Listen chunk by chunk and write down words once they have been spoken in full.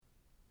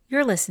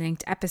You're listening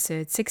to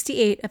episode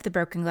 68 of the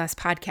Broken Glass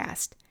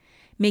Podcast,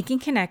 Making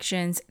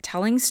Connections,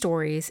 Telling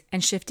Stories,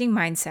 and Shifting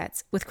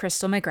Mindsets with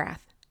Crystal McGrath.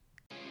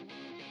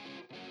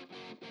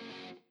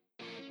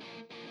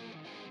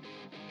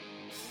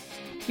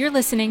 You're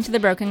listening to the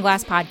Broken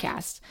Glass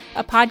Podcast,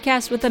 a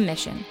podcast with a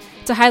mission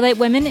to highlight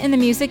women in the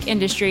music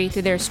industry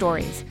through their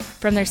stories,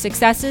 from their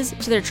successes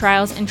to their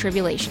trials and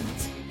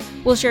tribulations.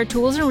 We'll share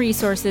tools and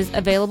resources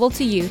available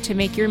to you to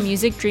make your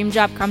music dream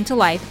job come to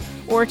life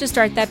or to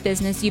start that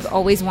business you've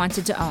always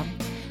wanted to own.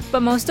 But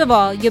most of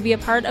all, you'll be a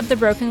part of the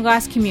Broken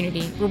Glass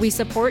community where we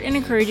support and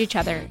encourage each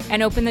other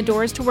and open the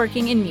doors to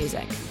working in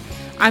music.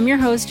 I'm your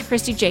host,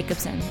 Christy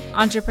Jacobson,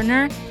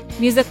 entrepreneur,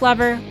 music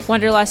lover,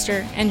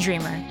 wanderluster, and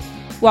dreamer.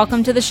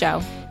 Welcome to the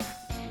show.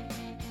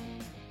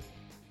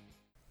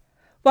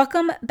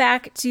 Welcome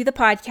back to the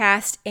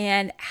podcast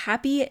and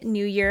Happy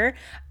New Year.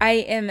 I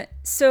am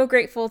so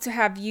grateful to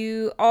have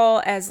you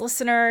all as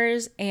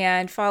listeners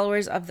and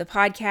followers of the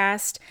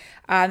podcast.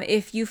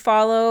 If you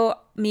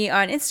follow me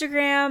on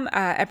Instagram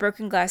at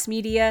Broken Glass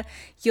Media,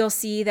 you'll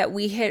see that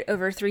we hit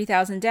over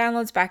 3,000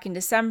 downloads back in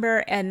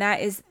December, and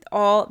that is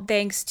all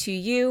thanks to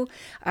you.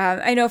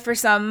 I know for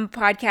some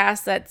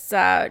podcasts that's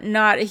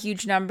not a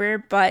huge number,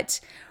 but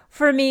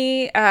for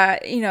me,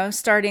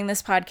 starting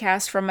this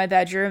podcast from my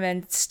bedroom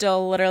and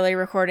still literally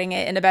recording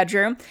it in a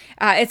bedroom,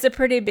 it's a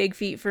pretty big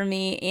feat for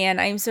me. And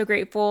I'm so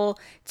grateful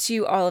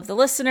to all of the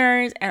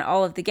listeners and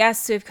all of the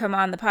guests who have come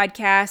on the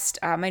podcast.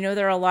 I know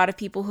there are a lot of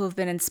people who have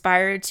been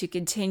inspired to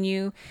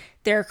continue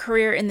their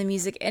career in the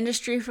music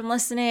industry from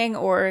listening,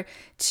 or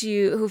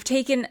who've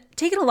taken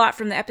a lot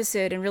from the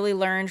episode and really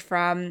learned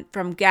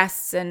from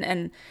guests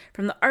and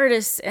from the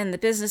artists and the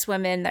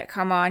businesswomen that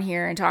come on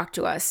here and talk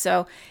to us.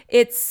 So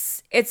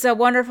it's a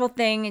wonderful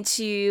thing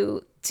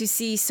to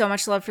see so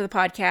much love for the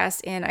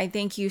podcast, and I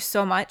thank you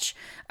so much.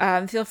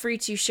 Feel free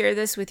to share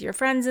this with your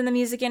friends in the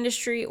music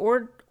industry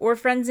or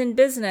friends in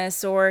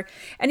business or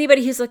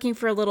anybody who's looking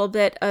for a little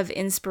bit of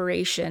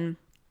inspiration.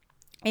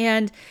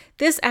 And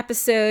this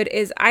episode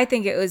I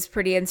think it was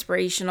pretty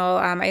inspirational.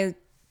 I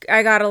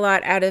got a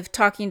lot out of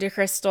talking to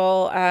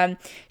Crystal.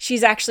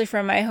 She's actually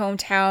from my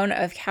hometown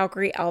of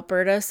Calgary,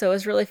 Alberta, so it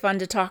was really fun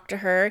to talk to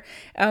her.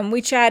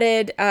 We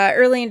chatted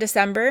early in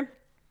December,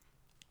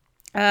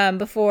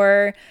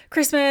 before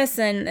Christmas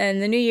and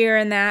the New Year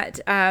and that.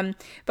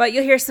 But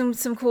you'll hear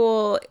some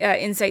cool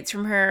insights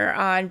from her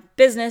on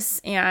business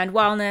and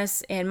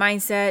wellness and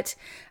mindset.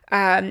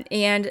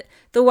 And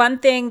the one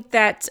thing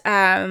that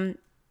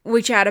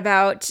we chat a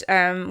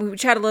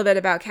little bit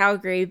about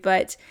Calgary,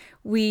 but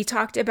we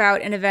talked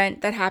about an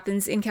event that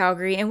happens in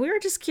Calgary, and we were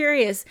just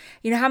curious,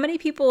 how many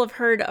people have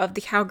heard of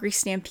the Calgary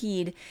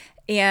Stampede?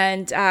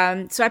 And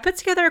so I put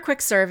together a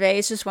quick survey.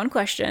 It's just one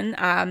question.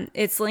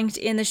 It's linked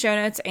in the show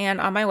notes and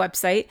on my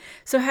website.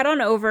 So head on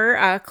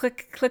over,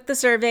 click the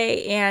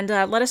survey, and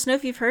let us know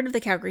if you've heard of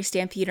the Calgary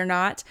Stampede or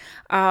not.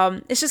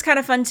 It's just kind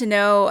of fun to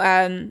know,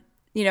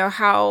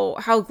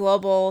 how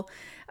global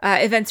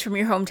events from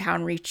your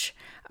hometown reach.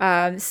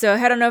 So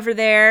head on over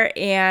there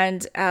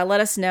and let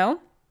us know.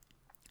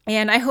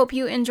 And I hope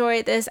you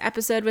enjoy this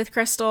episode with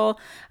Crystal,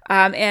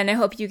 and I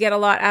hope you get a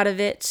lot out of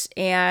it.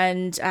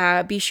 And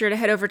be sure to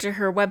head over to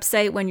her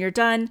website when you're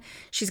done.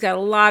 She's got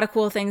a lot of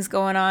cool things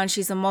going on.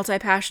 She's a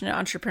multi-passionate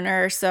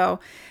entrepreneur,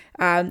 so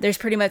there's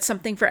pretty much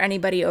something for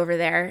anybody over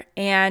there.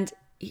 And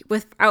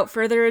without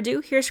further ado,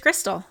 here's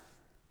Crystal.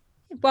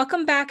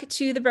 Welcome back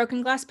to the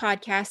Broken Glass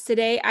Podcast.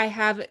 Today I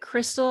have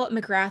Crystal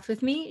McGrath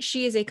with me.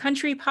 She is a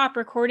country pop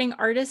recording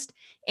artist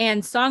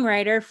and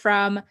songwriter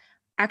from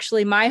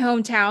actually my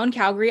hometown,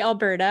 Calgary,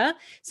 Alberta.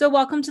 So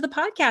welcome to the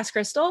podcast,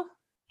 Crystal.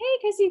 Hey,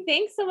 Chrissy,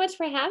 thanks so much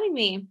for having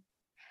me.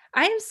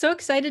 I am so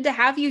excited to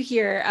have you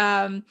here.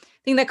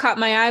 Thing that caught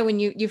my eye when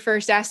you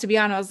first asked to be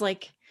on, I was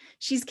like,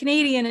 she's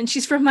Canadian and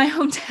she's from my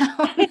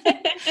hometown.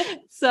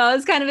 So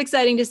it's kind of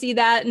exciting to see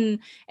that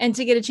and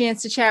to get a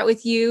chance to chat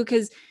with you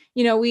because,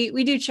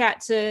 we do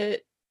chat to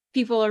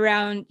people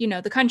around,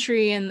 the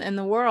country and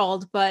the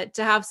world, but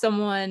to have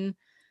someone,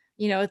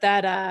 with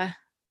that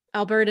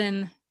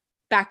Albertan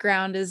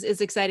background is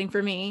exciting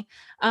for me.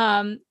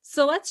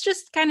 So let's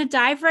just kind of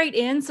dive right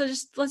in. So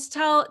let's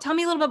tell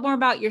me a little bit more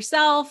about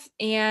yourself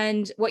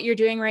and what you're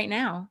doing right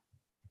now.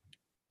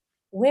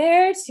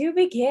 Where to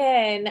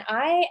begin?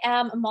 I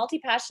am a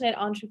multi-passionate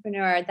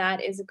entrepreneur.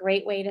 That is a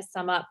great way to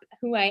sum up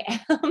who I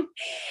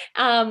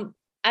am.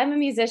 I'm a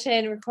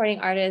musician, recording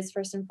artist,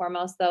 first and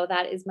foremost, though.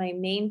 That is my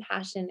main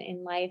passion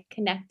in life,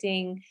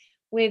 connecting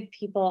with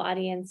people,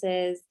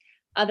 audiences,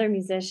 other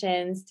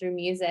musicians through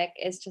music.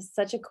 It's just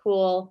such a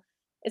cool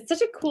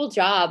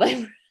job.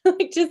 I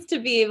like just to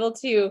be able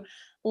to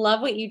love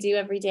what you do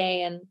every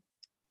day and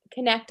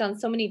connect on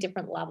so many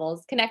different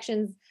levels.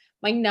 Connections,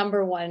 my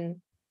number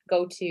one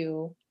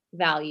go-to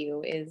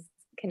value is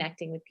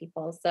connecting with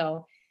people.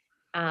 So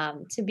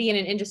to be in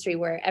an industry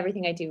where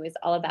everything I do is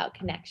all about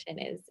connection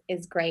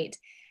is great.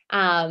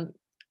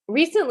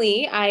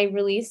 Recently, I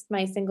released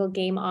my single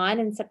Game On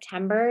in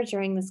September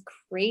during this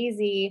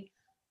crazy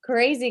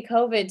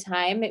COVID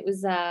time. It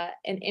was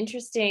an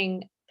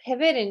interesting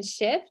pivot and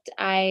shift.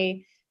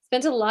 I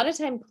spent a lot of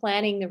time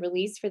planning the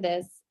release for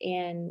this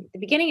in the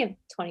beginning of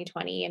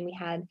 2020, and we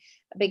had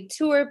a big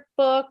tour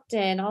booked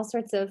and all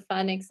sorts of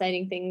fun,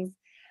 exciting things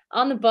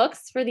on the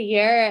books for the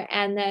year.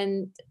 And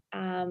then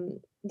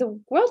the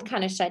world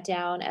kind of shut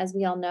down, as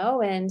we all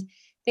know, and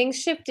things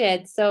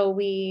shifted. So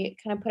we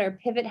kind of put our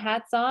pivot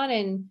hats on,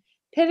 and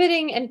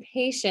pivoting and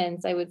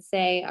patience, I would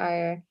say,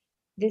 are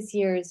this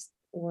year's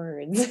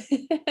words.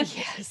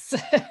 Yes.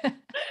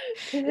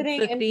 It's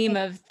Pivoting the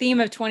and theme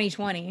of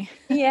 2020.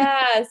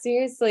 yeah,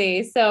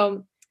 seriously.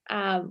 So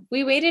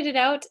we waited it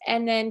out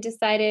and then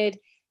decided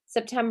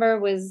September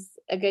was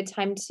a good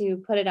time to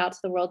put it out to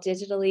the world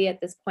digitally.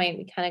 At this point,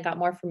 we kind of got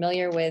more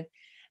familiar with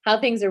how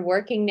things are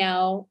working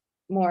now,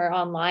 more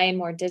online,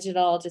 more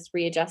digital, just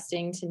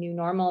readjusting to new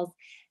normals.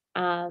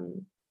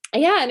 Um,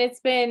 yeah, and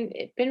it's been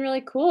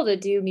really cool to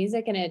do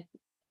music in a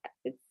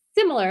it's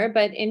similar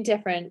but in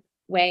different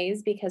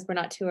ways because we're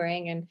not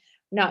touring and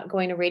not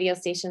going to radio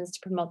stations to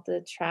promote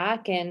the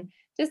track, and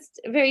just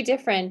very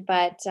different.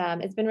 But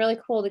it's been really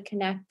cool to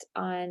connect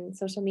on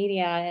social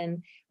media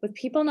and with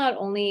people not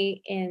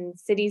only in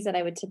cities that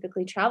I would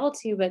typically travel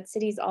to, but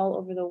cities all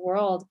over the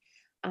world.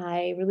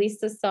 I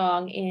released the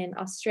song in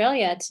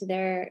Australia to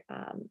their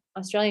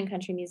Australian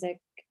country music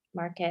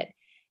market,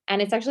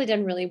 and it's actually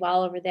done really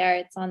well over there.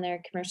 It's on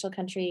their commercial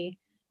country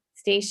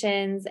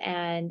stations,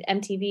 and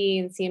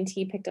MTV and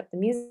CMT picked up the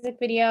music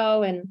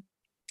video, and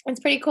it's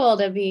pretty cool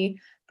to be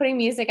putting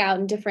music out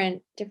in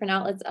different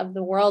outlets of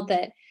the world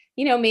that,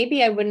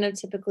 maybe I wouldn't have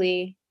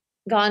typically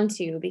gone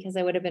to because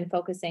I would have been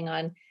focusing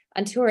on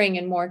touring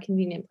in more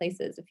convenient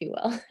places, if you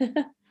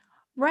will.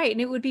 Right.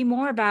 And it would be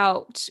more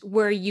about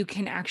where you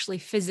can actually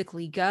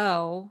physically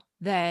go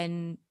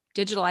than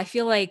digital. I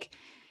feel like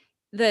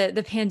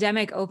the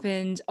pandemic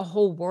opened a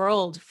whole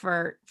world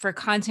for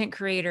content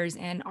creators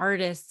and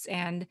artists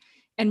and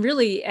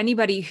really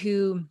anybody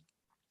who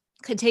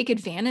could take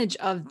advantage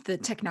of the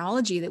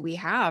technology that we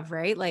have,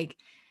 right? Like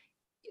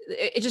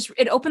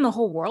it opened the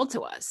whole world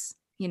to us.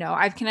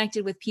 I've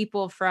connected with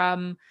people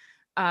from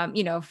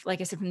like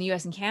I said, from the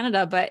US and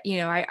Canada, but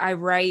I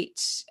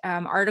write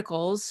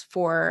articles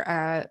for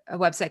a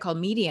website called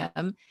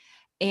Medium,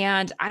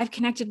 and I've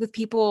connected with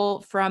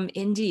people from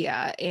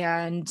India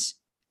and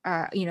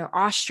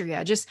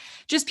Austria, just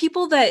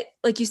people that,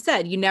 like you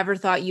said, you never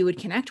thought you would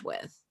connect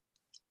with,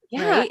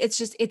 Yeah, right?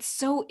 It's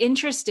so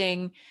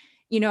interesting.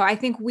 I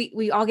think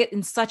we all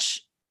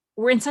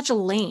we're in such a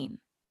lane,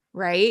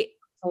 right?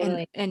 and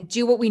totally. and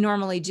do what we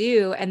normally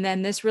do, and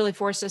then this really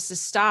forced us to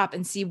stop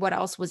and see what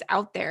else was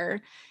out there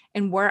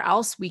and where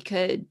else we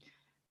could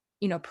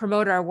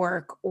promote our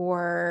work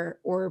or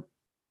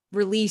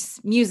release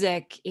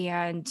music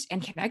and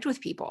connect with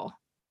people.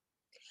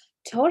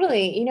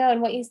 Totally.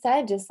 And what you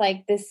said, just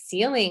like this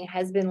ceiling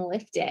has been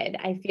lifted.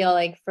 I feel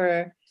like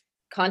for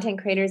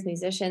content creators,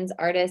 musicians,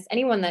 artists,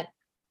 anyone that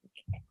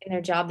in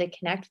their job they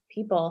connect with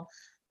people,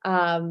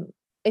 um,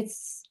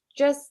 it's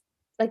just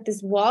like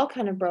this wall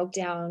kind of broke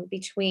down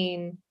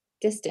between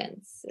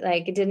distance.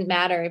 Like it didn't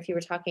matter if you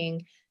were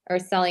talking or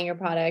selling your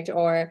product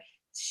or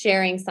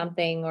sharing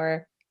something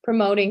or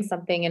promoting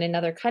something in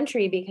another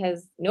country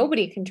because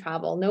nobody can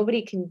travel,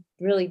 nobody can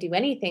really do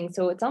anything.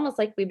 So it's almost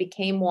like we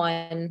became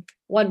one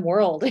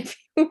world, if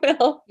you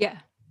will. Yeah.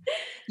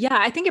 Yeah,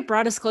 I think it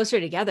brought us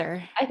closer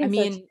together. I I think so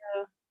mean,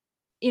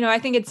 too. I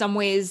think in some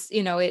ways,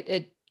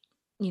 it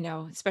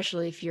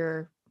especially if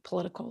you're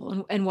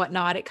political and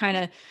whatnot, it kind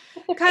of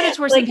tore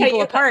some Like how people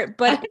you apart.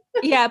 But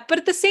yeah, but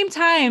at the same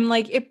time,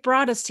 like it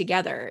brought us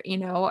together.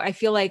 I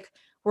feel like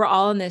we're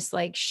all in this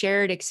like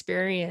shared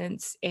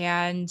experience.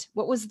 And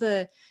there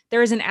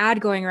was an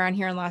ad going around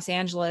here in Los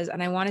Angeles,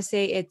 and I want to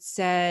say it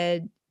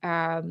said,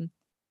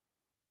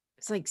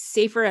 it's like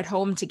safer at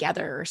home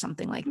together or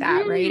something like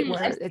that, right? Mhm,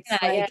 Where I've seen it's that,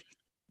 yeah. like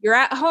you're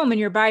at home and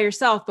you're by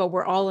yourself, but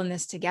we're all in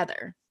this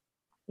together.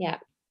 Yeah.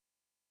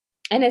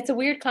 And it's a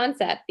weird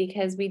concept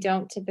because we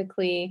don't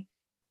typically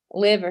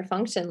live or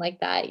function like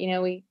that.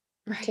 We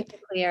Right.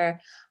 typically are,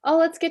 oh,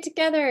 let's get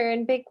together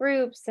in big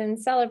groups and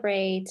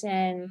celebrate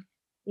and,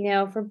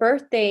 for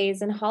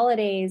birthdays and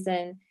holidays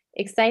and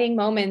exciting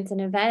moments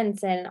and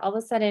events. And all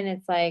of a sudden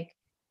it's like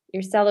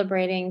you're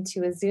celebrating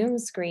to a Zoom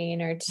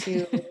screen or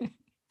to,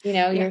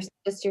 Yeah. you're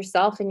just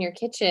yourself in your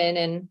kitchen.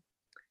 And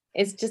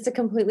it's just a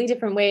completely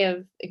different way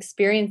of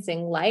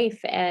experiencing life.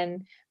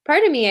 And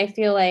part of me, I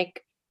feel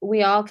like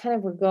we all kind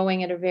of were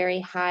going at a very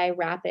high,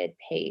 rapid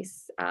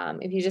pace.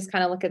 If you just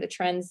kind of look at the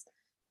trends,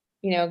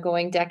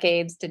 going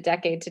decades to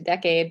decade to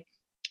decade,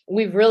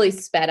 we've really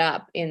sped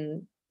up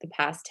in the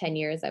past 10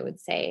 years, I would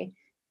say.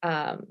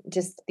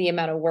 Just the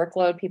amount of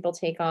workload people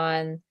take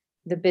on,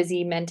 the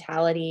busy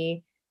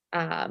mentality.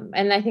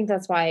 And I think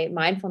that's why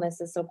mindfulness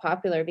is so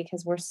popular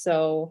because we're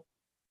so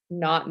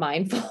not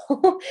mindful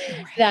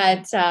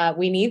Right. that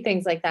we need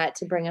things like that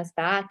to bring us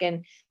back.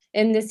 And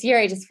this year,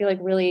 I just feel like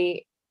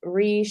really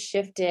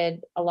reshifted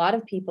a lot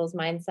of people's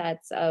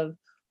mindsets of,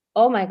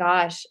 oh my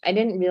gosh, I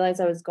didn't realize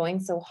I was going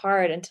so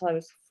hard until I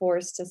was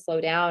forced to slow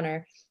down,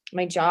 or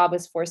my job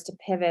was forced to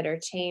pivot or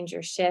change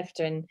or shift.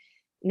 And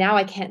now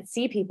I can't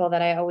see people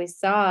that I always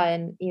saw.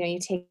 And, you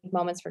take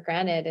moments for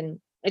granted. And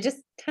It just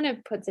kind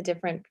of puts a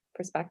different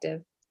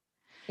perspective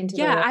into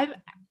the Yeah, world.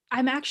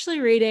 I'm actually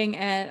reading,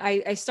 and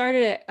I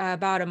started it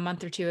about a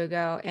month or two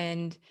ago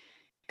and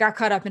got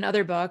caught up in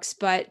other books,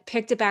 but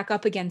picked it back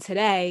up again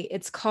today.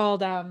 It's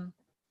called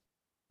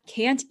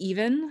Can't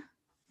Even.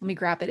 Let me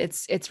grab it.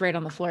 It's right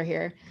on the floor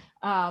here.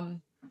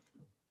 Um,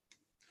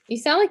 You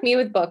sound like me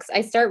with books.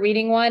 I start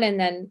reading one and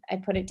then I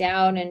put it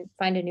down and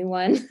find a new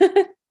one,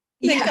 then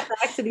yeah, come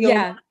back to the old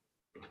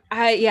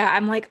yeah.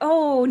 I'm like,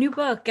 oh, new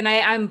book. And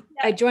I one.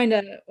 joined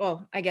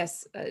I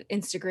guess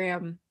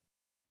Instagram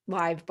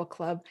live book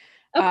club.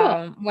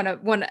 Oh,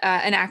 cool.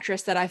 An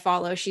actress that I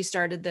follow, she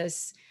started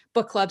this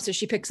book club. So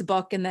she picks a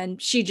book and then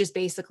she just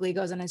basically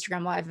goes on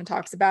Instagram live and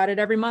talks about it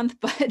every month.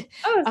 But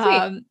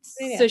Oh,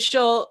 sweet. so Yeah.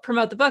 she'll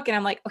promote the book and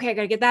I'm like, okay, I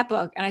gotta get that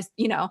book. And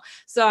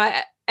so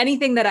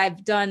anything that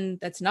I've done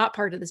that's not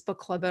part of this book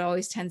club, it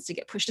always tends to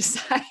get pushed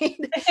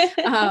aside.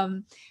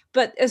 um,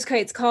 but it's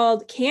okay. It's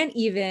called Can't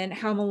Even: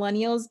 How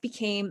Millennials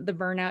Became the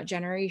Burnout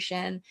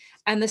Generation.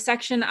 And the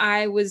section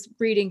I was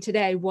reading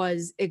today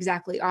was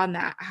exactly on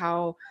that,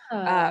 how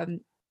Oh, um,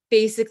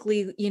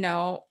 basically,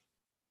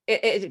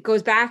 it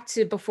goes back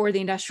to before the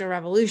Industrial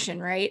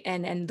Revolution, right?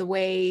 And the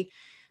way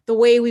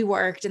we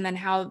worked, and then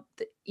how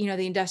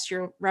the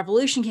Industrial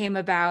Revolution came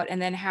about,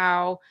 and then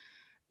how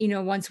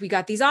once we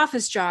got these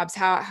office jobs,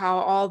 how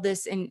all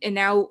this, and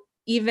now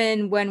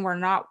even when we're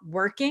not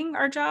working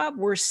our job,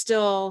 we're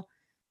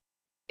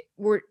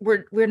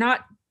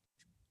not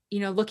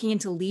looking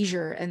into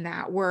leisure, and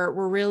that we're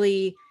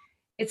really,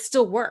 it's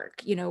still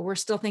work. We're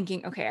still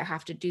thinking, okay, I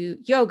have to do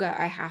yoga,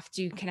 I have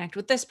to connect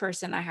with this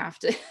person, I have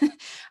to you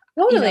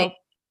totally. know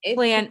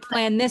It's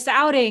plan this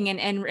outing,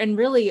 and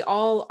really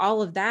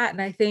all of that.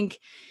 And I think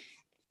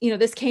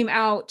this came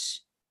out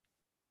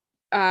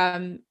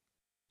um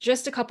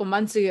just a couple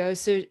months ago,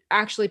 so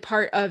actually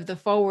part of the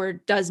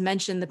forward does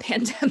mention the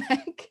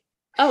pandemic.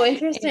 oh, and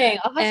interesting.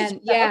 I'll have to check and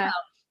that book yeah,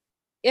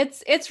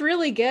 out. it's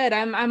really good.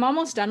 I'm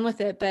almost done with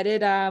it, but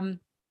it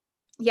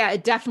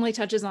definitely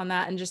touches on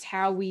that, and just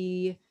how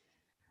we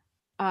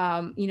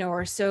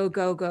are so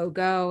go go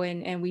go,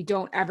 and we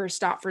don't ever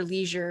stop for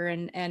leisure.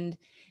 And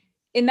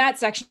in that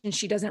section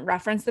she doesn't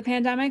reference the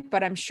pandemic,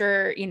 but I'm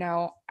sure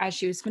as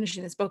she was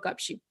finishing this book up,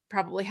 she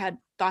probably had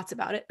thoughts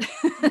about it.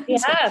 And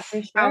Yeah,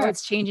 for how sure.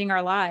 it's changing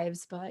our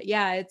lives. But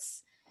and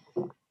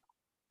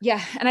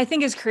I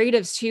think as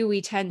creatives too,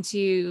 we tend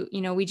to,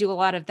 we do a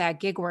lot of that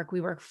gig work.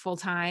 We work full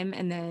time,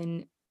 and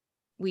then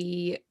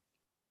we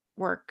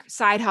work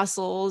side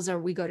hustles, or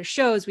we go to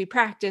shows, we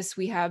practice,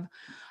 we have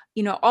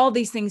all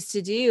these things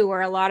to do.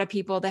 Where a lot of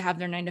people, they have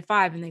their 9 to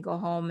 5 and they go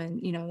home, and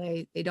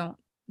they don't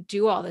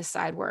do all this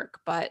side work.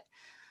 But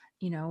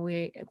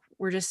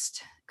we're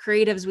just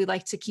creatives. We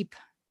like to keep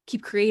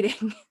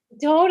creating.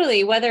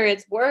 Totally. Whether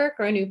it's work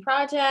or a new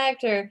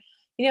project or,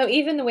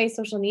 even the way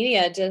social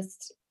media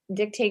just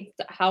dictates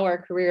how our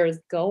career is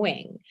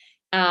going.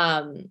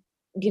 Um,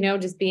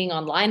 just being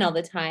online all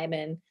the time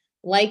and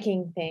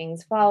liking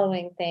things,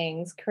 following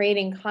things,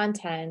 creating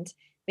content,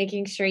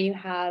 making sure you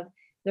have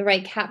the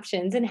right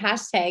captions and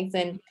hashtags.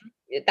 And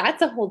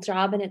that's a whole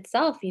job in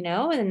itself,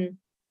 and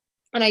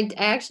I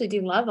actually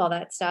do love all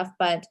that stuff,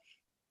 but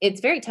it's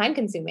very time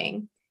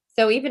consuming.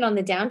 So even on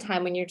the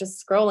downtime when you're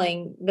just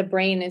scrolling, the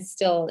brain is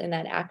still in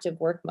that active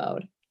work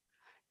mode.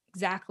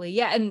 Exactly.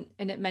 Yeah. And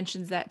it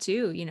mentions that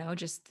too,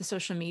 just the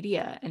social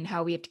media and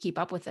how we have to keep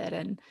up with it.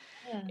 And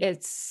Yeah.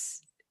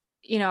 it's,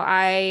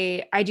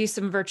 I do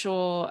some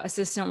virtual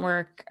assistant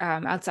work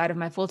outside of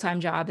my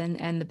full-time job,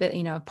 and the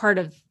bit, part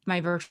of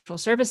my virtual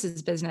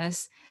services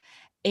business.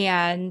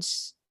 And,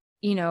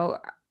 you know,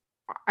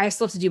 I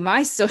still have to do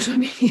my social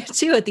media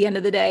too at the end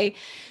of the day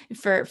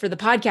for the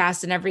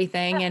podcast and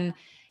everything. And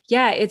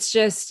yeah, it's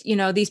just,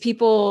 these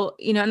people,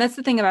 and that's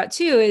the thing about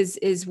too,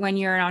 is when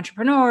you're an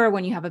entrepreneur,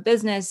 when you have a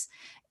business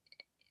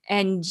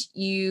and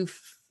you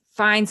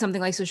find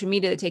something like social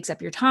media that takes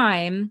up your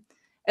time,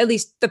 at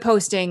least the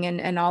posting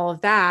and all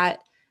of that,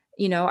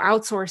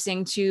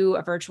 outsourcing to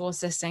a virtual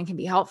assistant can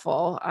be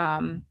helpful.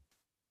 I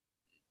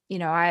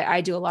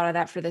do a lot of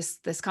that for this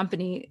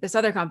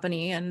other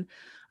company. And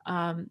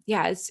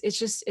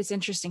it's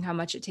interesting how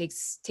much it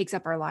takes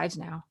up our lives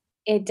now.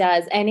 It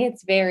does, and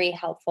it's very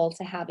helpful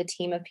to have a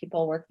team of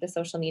people work the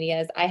social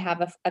medias. I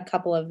have a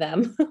couple of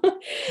them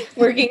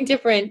working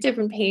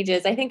different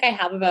pages. I think I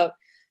have about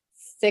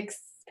 6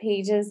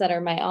 pages that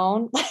are my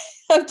own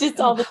of just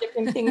all the Oh,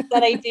 different things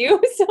that I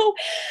do. So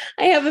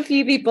I have a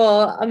few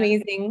people, yeah.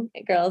 amazing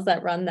girls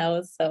that run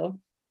those. So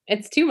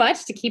it's too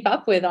much to keep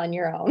up with on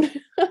your own.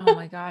 Oh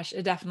my gosh,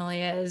 it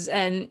definitely is.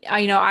 And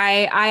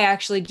I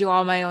actually do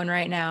all my own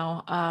right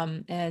now.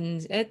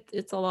 And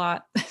it's a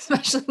lot,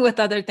 especially with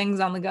other things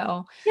on the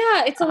go.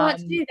 Yeah, it's a lot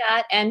to Um, do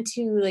that and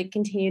to like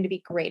continue to be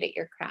great at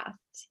your craft,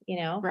 you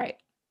know? right.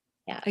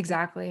 Yeah.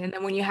 Exactly. And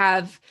then when you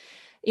have,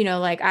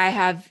 like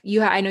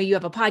I know you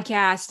have a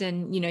podcast,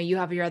 and, you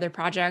have your other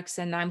projects,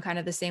 and I'm kind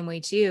of the same way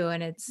too.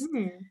 And it's,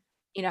 Mhm.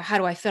 how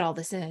do I fit all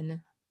this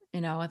in,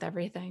 with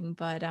everything?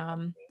 But,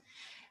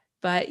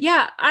 But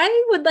yeah,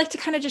 I would like to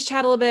kind of just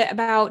chat a little bit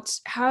about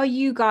how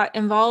you got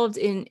involved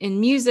in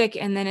music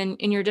and then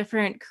in your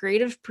different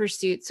creative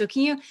pursuits. So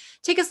can you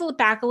take us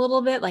back a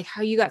little bit, like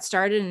how you got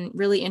started and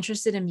really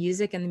interested in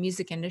music and the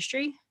music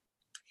industry?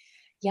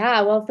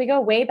 Yeah, well, if we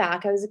go way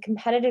back, I was a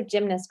competitive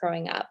gymnast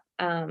growing up.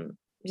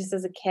 Just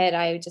as a kid,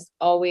 I just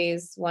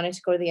always wanted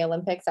to go to the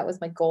Olympics. That was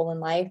my goal in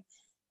life,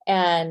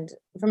 and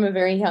from a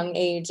very young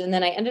age. And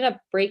then I ended up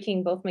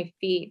breaking both my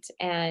feet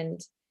and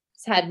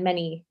just had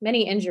many,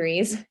 many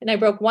injuries. And I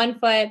broke one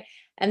foot,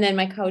 and then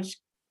my coach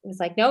was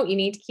like, "No, you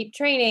need to keep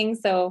training."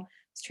 So I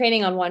was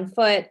training on one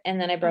foot, and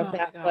then I broke Oh my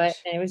that foot,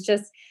 gosh. and it was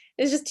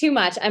just too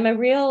much. I'm a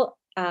real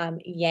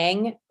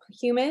yang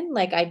human.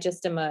 Like I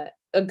just am a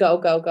go,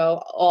 go,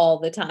 go all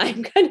the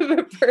time kind of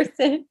a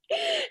person.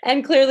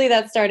 And clearly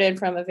that started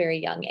from a very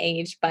young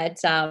age. But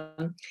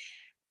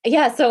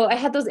yeah, so I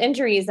had those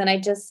injuries and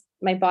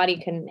my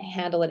body couldn't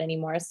handle it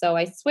anymore. So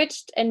I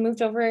switched and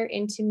moved over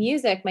into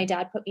music. My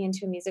dad put me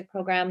into a music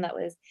program that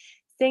was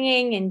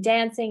singing and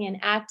dancing and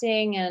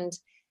acting. And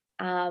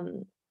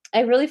um, I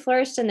really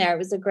flourished in there. It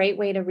was a great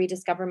way to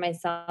rediscover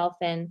myself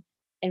and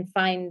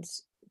find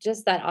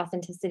just that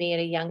authenticity at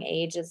a young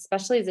age,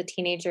 especially as a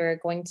teenager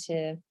going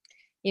to,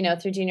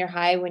 through junior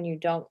high when you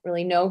don't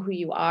really know who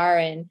you are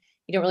and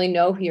you don't really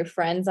know who your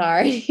friends are.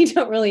 And you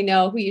don't really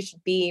know who you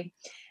should be.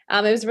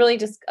 It was really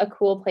just a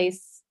cool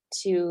place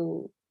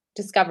to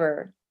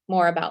discover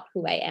more about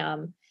who I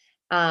am.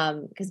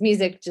 Because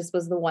music just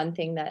was the one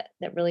thing that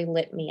really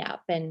lit me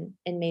up and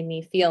made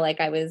me feel like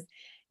I was,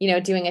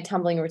 doing a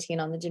tumbling routine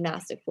on the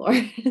gymnastic floor.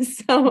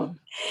 So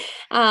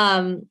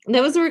Oh.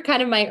 those were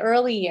kind of my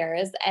early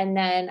years. And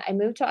then I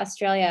moved to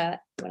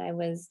Australia when I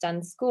was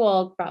done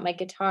school, brought my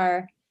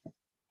guitar,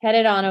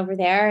 headed on over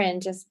there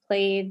and just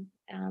played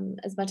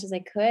as much as I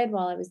could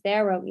while I was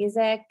there, wrote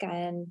music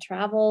and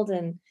traveled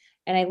and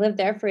I lived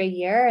there for a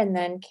year and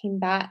then came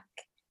back,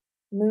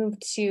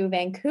 moved to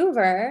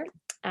Vancouver,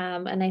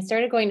 and I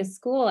started going to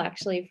school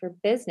actually for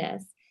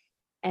business.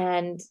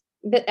 And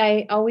but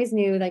I always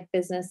knew like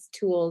business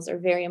tools are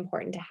very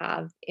important to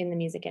have in the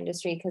music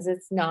industry because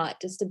it's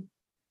not just a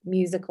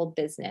musical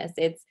business.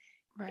 It's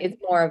Right.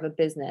 more of a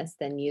business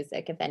than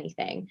music, if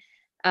anything.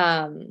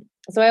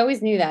 So I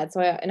always knew that.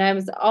 And I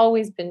was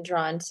always been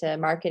drawn to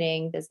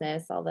marketing,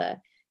 business, all the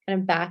kind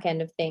of back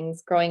end of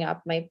things growing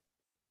up. My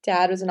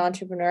dad was an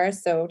entrepreneur,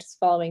 so just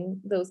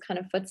following those kind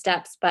of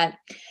footsteps. But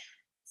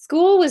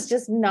school was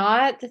just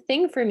not the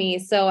thing for me.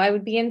 So I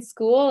would be in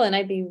school and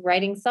I'd be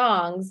writing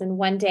songs. And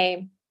one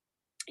day,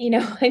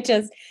 I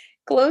just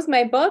closed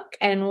my book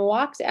and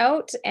walked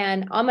out.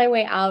 And on my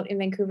way out in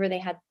Vancouver, they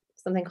had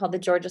something called the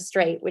Georgia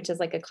Straight, which is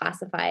like a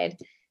classified.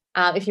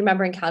 If you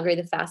remember in Calgary,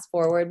 the Fast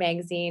Forward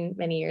magazine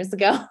many years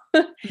ago,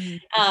 Mhm.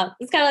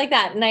 it's kind of like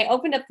that. And I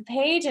opened up the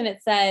page and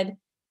it said,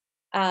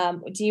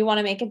 "Do you want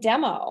to make a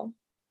demo?"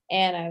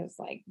 And I was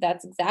like,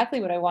 "That's exactly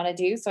what I want to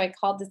do." So I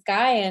called this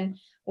guy and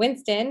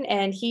Winston,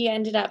 and he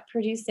ended up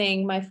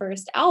producing my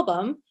first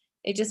album.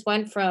 It just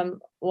went from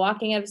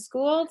walking out of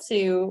school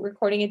to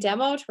recording a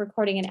demo to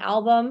recording an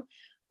album,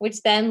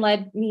 which then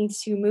led me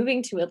to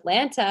moving to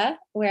Atlanta,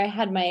 where I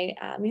had my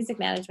music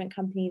management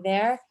company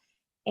there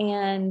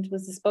and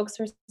was the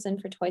spokesperson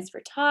for Toys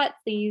for Tots.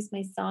 They used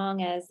my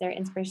song as their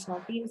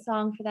inspirational theme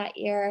song for that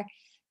year.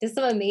 Just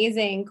some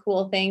amazing,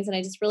 cool things. And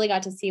I just really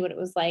got to see what it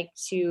was like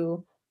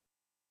to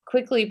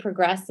quickly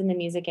progress in the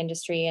music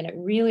industry. And it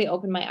really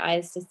opened my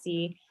eyes to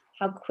see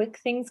how quick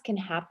things can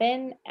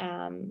happen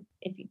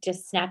if you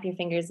just snap your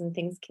fingers and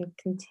things can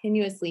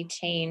continuously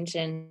change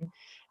and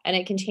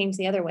it can change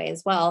the other way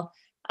as well.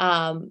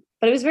 But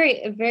it was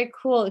a very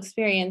cool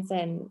experience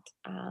and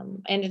I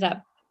ended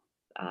up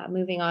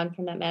moving on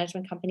from that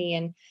management company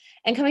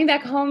and coming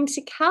back home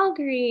to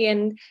Calgary,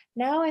 and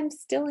now I'm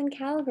still in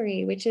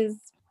Calgary, which is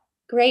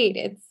great.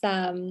 It's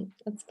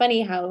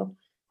funny how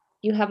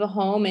you have a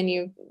home and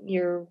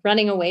you're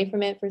running away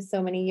from it for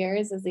so many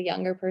years as a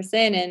younger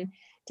person and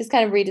just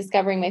kind of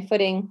rediscovering my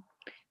footing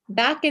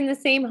back in the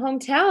same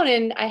hometown.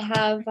 And I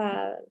have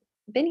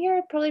been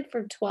here probably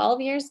for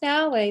 12 years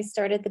now. I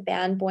started the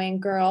band Boy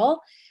and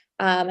Girl.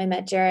 I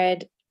met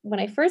Jared when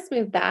I first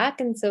moved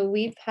back. And so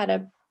we've had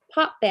a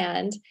pop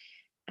band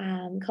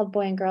called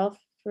Boy and Girl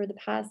for the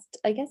past,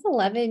 I guess,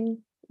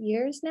 11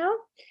 years now.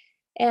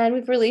 And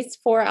we've released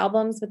 4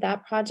 albums with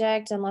that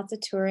project and lots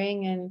of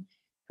touring and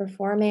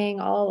performing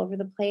all over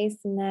the place.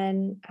 And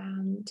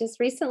then just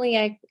recently,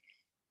 I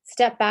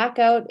stepped back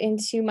out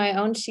into my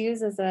own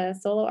shoes as a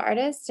solo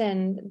artist,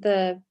 and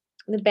the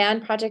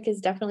band project is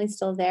definitely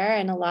still there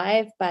and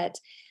alive. But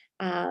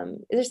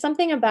there's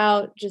something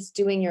about just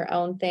doing your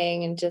own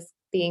thing and just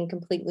being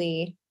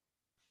completely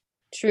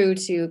true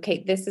to,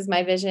 okay, this is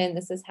my vision,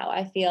 this is how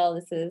I feel,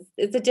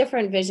 it's a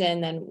different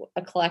vision than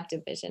a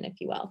collective vision,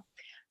 if you will.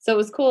 So it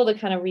was cool to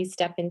kind of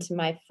re-step into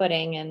my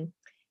footing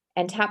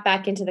and tap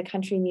back into the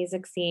country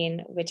music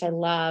scene, which I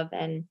love.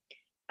 And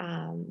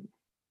um,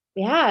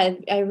 yeah,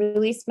 I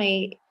released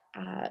my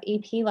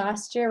EP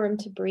last year, Room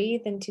to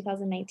Breathe, in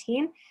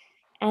 2019.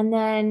 And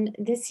then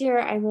this year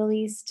I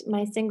released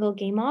my single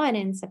Game On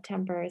in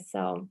September.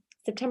 So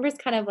September's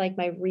kind of like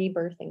my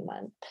rebirthing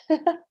month.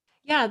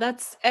 Yeah,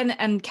 that's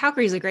and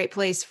Calgary is a great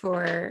place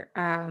for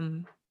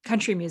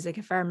country music,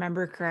 if I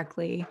remember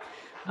correctly.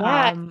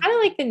 Yeah, it's Um, kind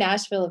of like the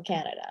Nashville of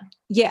Canada.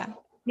 yeah,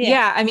 Yeah.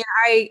 yeah. I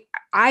mean,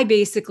 I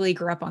basically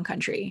grew up on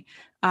country,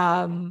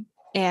 um,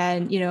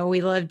 and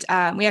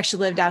we actually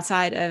lived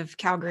outside of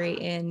Calgary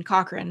in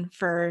Cochrane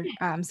for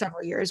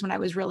several years when I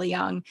was really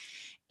young,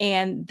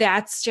 and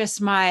that's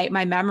just my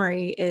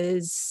memory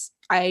is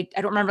I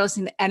don't remember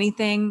listening to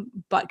anything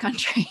but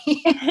country.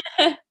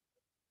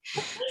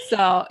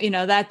 So,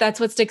 that's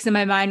what sticks in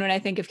my mind when I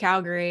think of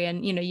Calgary.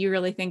 And, you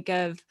really think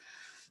of,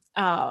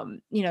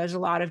 there's a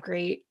lot of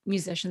great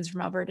musicians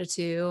from Alberta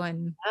too.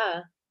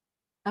 Yeah.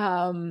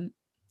 Um,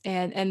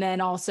 and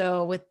then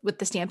also with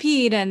the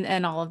Stampede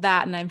and all of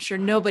that. And I'm sure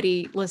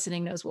nobody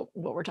listening knows what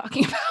we're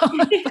talking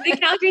about. The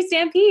Calgary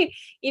Stampede.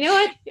 You know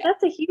what? Yeah,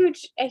 That's a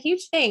huge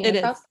thing it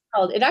across is. the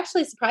world. It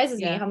actually surprises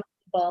me Yeah. how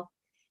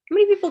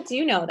many people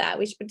do know that.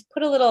 We should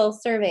put a little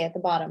survey at the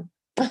bottom.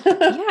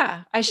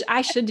 Yeah,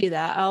 I should do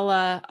that.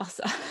 I'll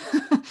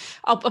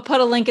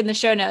put a link in the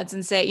show notes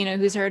and say,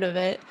 who's heard of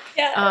it.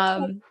 Yeah.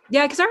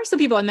 Yeah, because there are some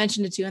people I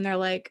mentioned it to and they're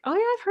like, oh yeah,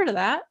 I've heard of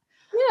that.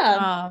 Yeah.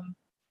 Um,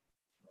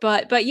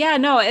 but yeah,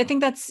 no, I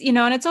think that's,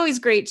 and it's always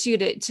great too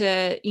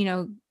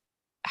to,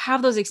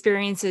 have those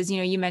experiences.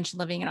 You mentioned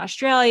living in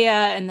Australia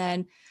and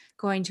then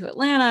going to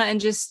Atlanta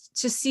and just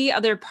to see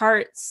other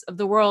parts of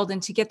the world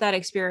and to get that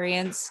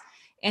experience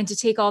and to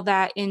take all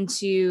that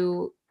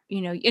into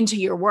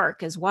your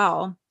work as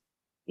well.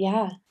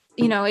 Yeah.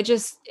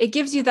 It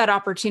gives you that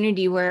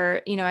opportunity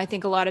where, I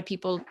think a lot of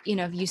people,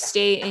 if you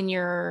stay in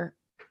your,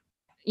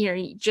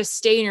 you just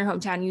stay in your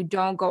hometown, you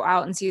don't go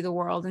out and see the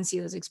world and see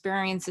those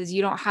experiences,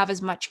 you don't have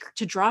as much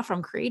to draw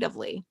from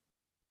creatively.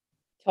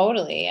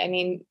 Totally. I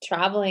mean,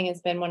 traveling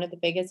has been one of the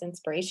biggest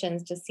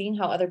inspirations, just seeing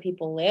how other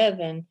people live,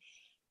 and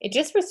it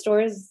just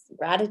restores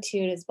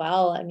gratitude as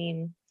well. I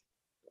mean,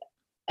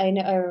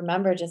 I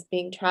remember just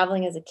being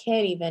traveling as a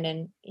kid even,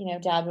 and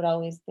dad would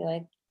always be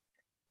like,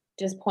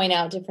 just point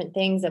out different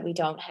things that we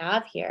don't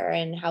have here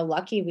and how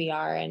lucky we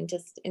are, and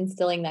just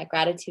instilling that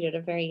gratitude at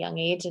a very young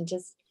age. And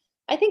just,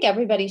 I think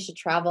everybody should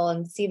travel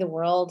and see the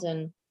world,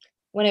 and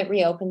when it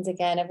reopens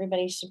again,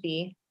 everybody should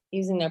be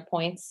using their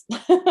points.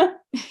 All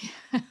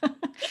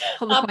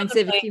the Top of points the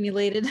they've plane.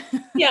 accumulated.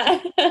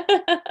 Yeah.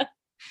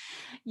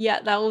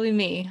 Yeah, that will be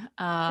me.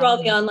 For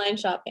all the online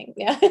shopping.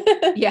 Yeah.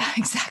 Yeah,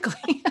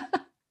 exactly.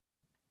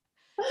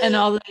 And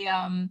all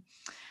the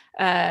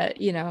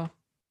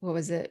what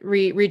was it?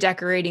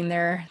 Redecorating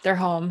their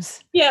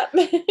homes. Yeah.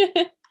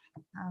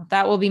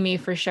 That will be me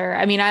for sure.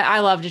 I mean, I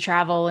love to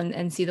travel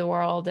and see the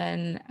world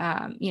and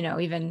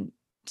even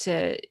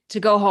to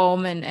go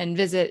home and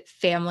visit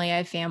family. I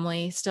have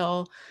family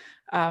still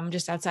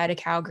just outside of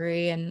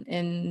Calgary and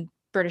in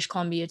British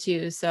Columbia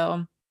too.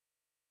 So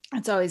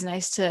it's always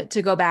nice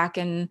to go back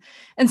and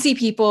see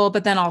people,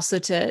 but then also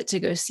to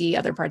go see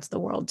other parts of the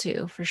world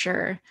too, for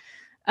sure.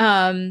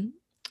 Um,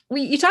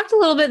 you talked a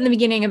little bit in the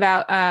beginning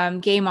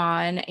about Game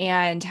On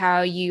and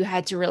how you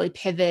had to really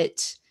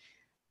pivot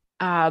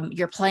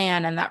your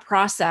plan and that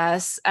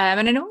process.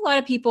 And I know a lot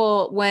of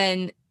people,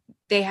 when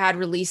they had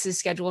releases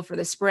scheduled for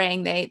the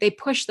spring, they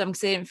pushed them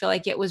because they didn't feel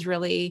like it was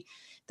really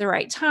the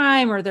right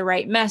time or the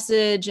right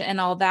message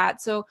and all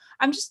that. So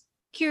I'm just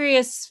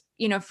curious,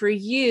 for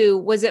you,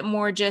 was it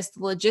more just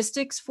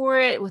logistics for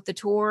it with the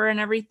tour and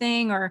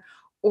everything, or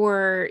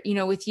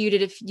with you,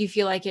 did you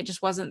feel like it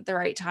just wasn't the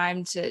right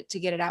time to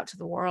get it out to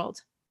the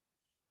world?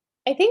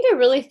 I think I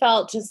really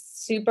felt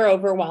just super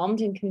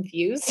overwhelmed and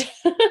confused.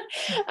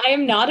 I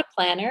am not a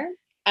planner.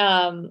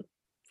 Um,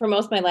 for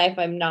most of my life,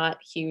 I'm not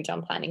huge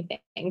on planning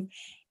things.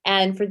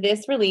 And for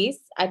this release,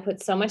 I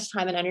put so much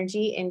time and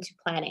energy into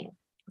planning.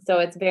 So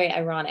it's very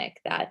ironic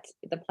that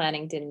the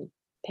planning didn't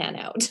pan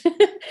out.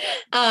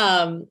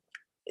 um,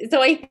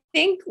 so I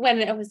think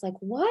when I was like,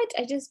 what?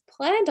 I just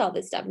planned all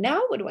this stuff.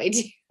 Now what do I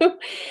do?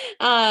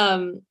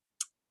 um,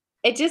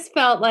 it just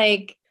felt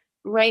like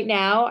right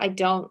now I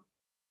don't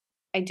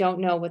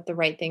know what the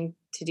right thing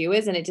to do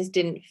is, and it just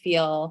didn't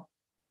feel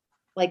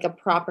like a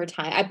proper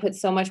time. I put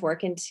so much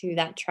work into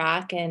that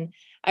track, and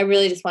I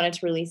really just wanted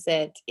to release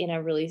it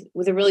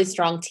with a really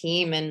strong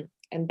team and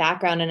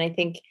background. And I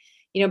think,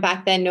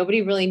 back then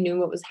nobody really knew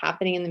what was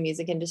happening in the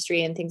music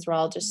industry, and things were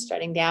all just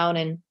shutting down,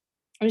 and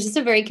it was just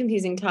a very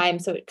confusing time.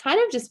 So it kind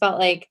of just felt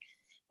like,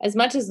 as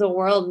much as the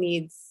world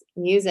needs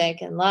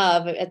music and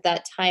love, at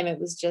that time it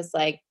was just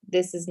like,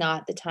 this is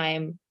not the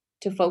time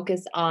to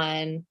focus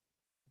on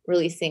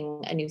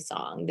releasing a new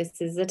song.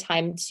 This is the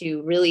time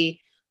to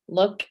really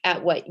look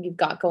at what you've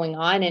got going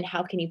on and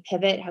how can you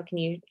pivot, how can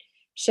you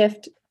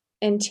shift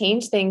and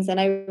change things.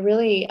 And I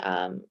really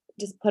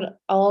just put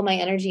all my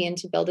energy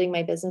into building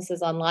my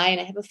businesses online.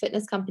 I have a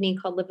fitness company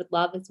called Live with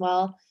Love as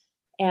well.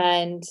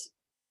 And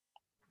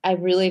I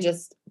really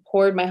just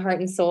poured my heart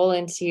and soul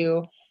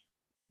into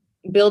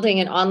building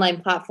an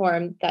online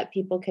platform that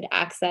people could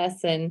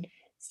access and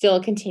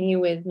still continue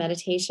with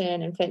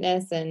meditation and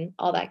fitness and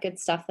all that good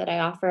stuff that I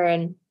offer.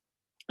 And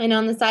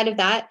on the side of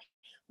that,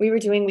 we were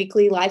doing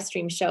weekly live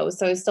stream shows.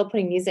 So I was still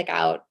putting music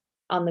out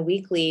on the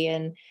weekly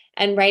and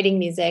writing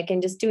music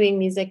and just doing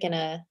music in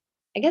a,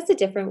 I guess, a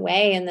different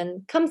way. And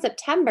then come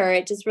September,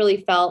 it just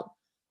really felt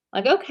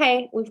like,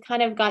 okay, we've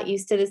kind of got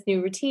used to this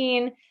new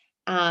routine,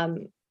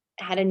 um,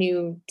 had a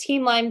new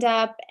team lined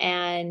up,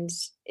 and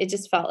it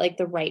just felt like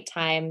the right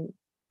time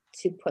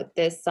to put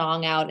this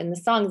song out. And the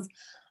song's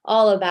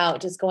all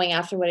about just going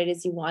after what it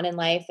is you want in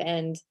life,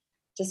 and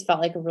just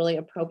felt like a really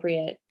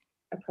appropriate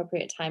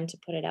time to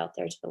put it out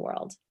there to the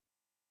world.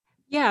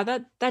 Yeah,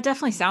 that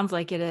definitely sounds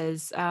like it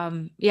is.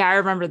 Yeah, I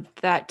remember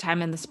that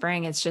time in the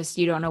spring. It's just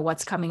you don't know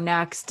what's coming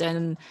next,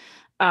 and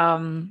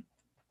um,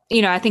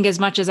 I think as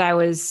much as I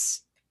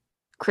was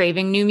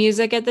craving new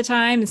music at the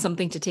time and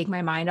something to take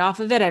my mind off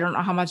of it, I don't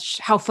know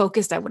how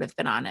focused I would have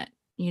been on it.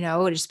 It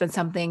would just been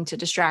something to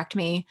distract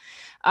me.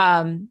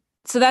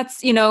 So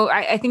that's,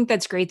 I think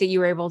that's great that you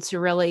were able to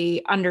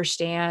really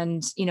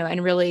understand,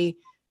 and really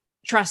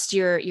trust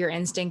your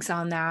instincts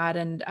on that,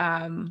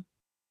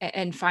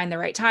 and find the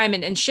right time,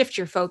 and shift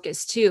your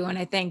focus too. And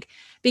I think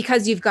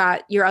because you've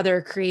got your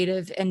other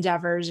creative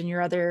endeavors and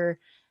your other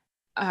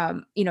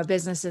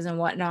businesses and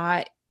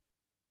whatnot,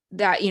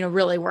 that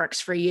really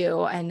works for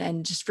you,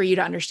 and just for you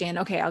to understand,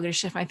 okay, I'm going to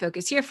shift my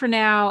focus here for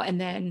now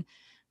and then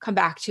come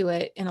back to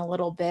it in a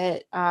little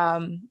bit.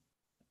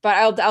 But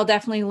I'll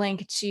definitely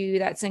link to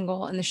that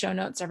single in the show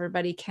notes.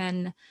 Everybody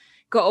can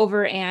go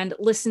over and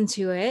listen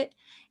to it.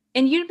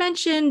 And you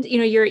mentioned,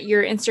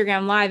 your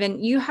Instagram live,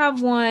 and you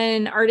have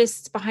one,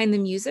 Artists Behind the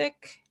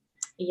Music,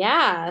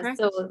 Yeah. correct?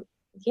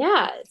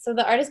 So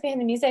the artist behind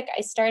the music,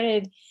 I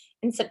started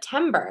in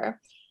September.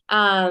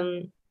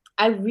 I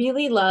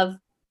really love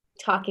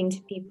talking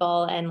to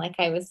people, and like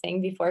I was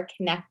saying before,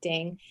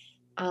 connecting.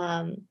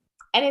 Um,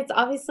 and it's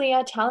obviously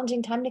a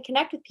challenging time to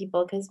connect with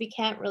people because we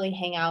can't really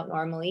hang out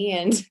normally,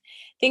 and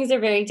things are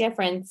very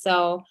different.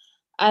 So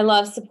I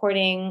love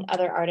supporting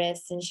other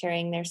artists and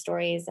sharing their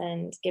stories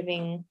and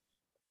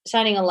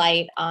shining a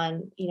light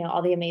on,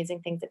 all the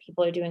amazing things that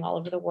people are doing all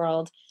over the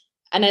world.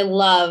 And I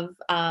love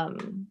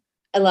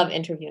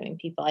interviewing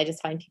people. I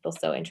just find people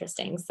so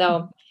interesting.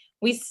 So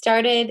we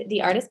started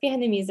the Artist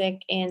Behind the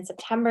Music in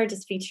September,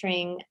 just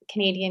featuring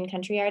Canadian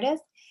country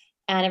artists.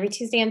 And every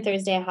Tuesday and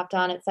Thursday, I hopped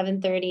on at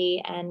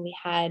 7:30, and we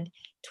had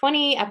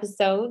 20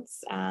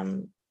 episodes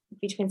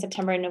between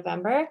September and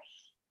November.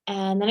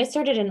 And then I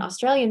started an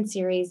Australian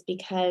series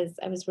because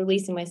I was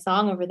releasing my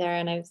song over there,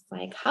 and I was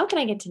like, how can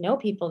I get to know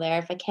people there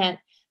if I can't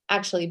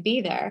actually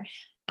be there?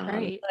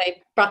 Right. So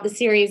I brought the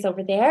series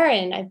over there,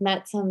 and I've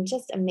met some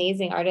just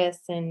amazing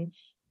artists and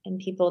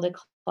people to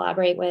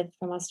collaborate with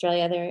from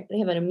Australia. They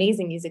have an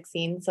amazing music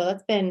scene, so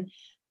that's been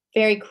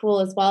very cool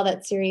as well.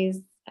 That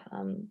series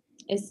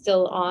is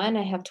still on.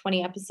 I have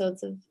 20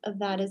 episodes of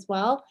that as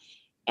well,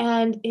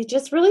 and it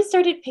just really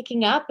started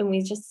picking up. And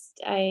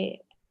I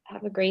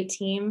have a great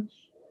team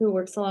who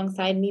works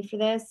alongside me for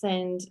this,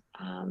 and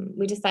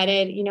we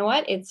decided, you know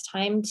what, it's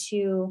time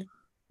to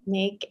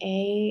make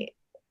a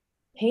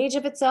page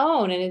of its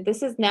own. And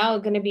this is now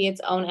going to be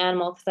its own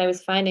animal, because I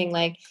was finding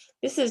like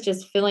this is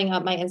just filling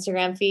up my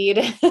Instagram feed,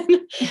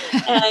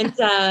 and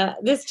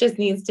this just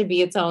needs to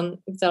be its own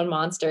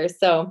monster.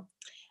 So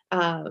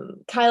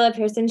Kyla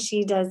Pearson,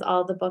 she does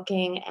all the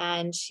booking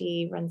and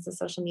she runs the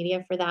social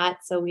media for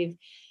that. So we've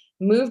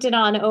moved it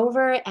on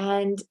over,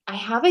 and I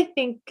have, I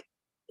think,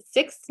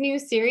 6 new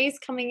series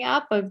coming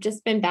up. I've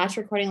just been batch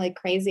recording like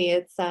crazy.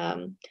 It's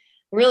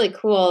really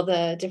cool,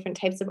 the different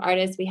types of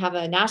artists. We have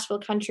a Nashville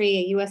country,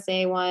 a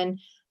USA one,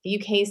 a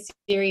UK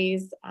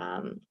series,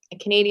 a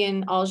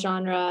Canadian all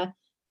genre,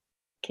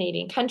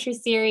 Canadian country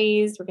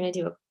series. We're going to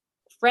do a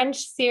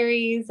French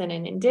series and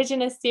an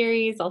Indigenous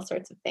series, all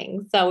sorts of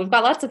things. So we've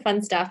got lots of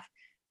fun stuff.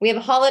 We have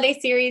a holiday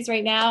series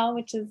right now,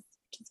 which is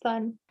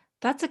fun.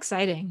 That's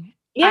exciting.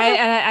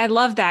 Yeah. I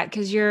love that,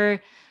 because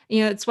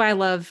it's why I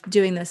love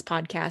doing this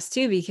podcast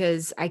too,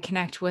 because I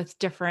connect with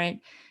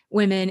different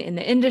women in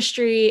the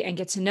industry and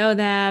get to know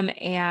them.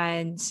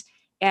 And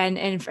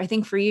I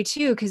think for you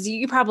too, because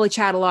you probably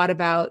chat a lot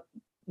about,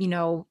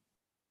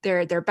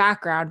 their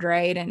background,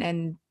 right?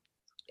 And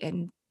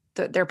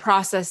their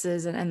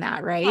processes and that,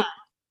 Yeah, right?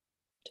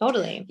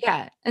 totally.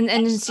 Yeah. And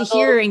just to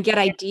hear Struggles. and get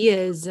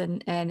ideas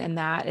and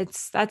that,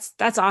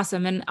 that's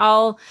awesome. And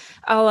I'll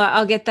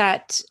get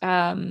that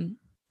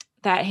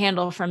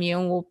handle from you,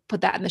 and we'll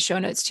put that in the show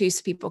notes too,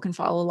 so people can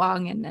follow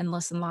along and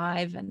listen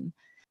live.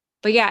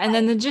 But yeah, and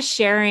then just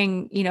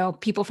sharing,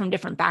 people from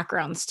different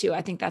backgrounds too.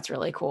 I think that's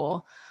really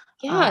cool.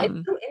 Yeah,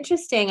 it's so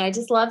interesting. I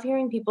just love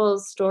hearing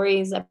people's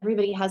stories.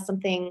 Everybody has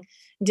something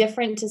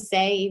different to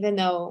say, even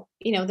though,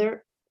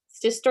 they're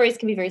just stories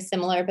can be very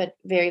similar, but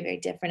very, very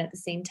different at the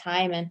same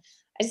time. And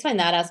I just find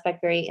that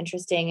aspect very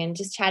interesting. And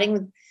just chatting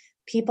with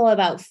people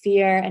about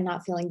fear and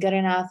not feeling good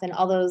enough and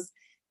all those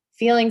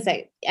feelings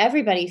that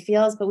everybody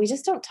feels, but we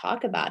just don't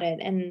talk about it.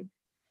 And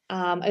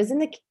I was in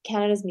the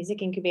Canada's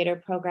Music Incubator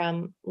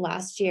program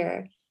last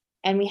year,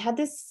 and we had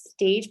this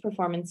stage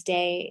performance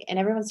day, and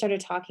everyone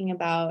started talking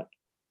about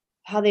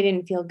how they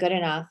didn't feel good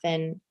enough.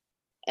 And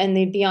and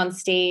they'd be on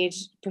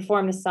stage,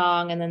 perform a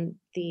song, and then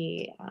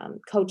the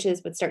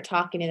coaches would start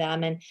talking to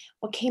them. And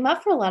what came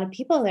up for a lot of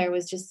people there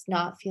was just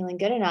not feeling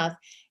good enough.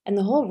 And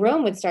the whole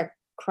room would start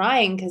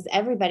crying because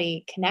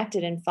everybody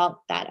connected and felt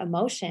that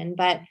emotion.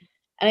 And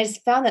I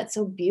just found that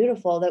so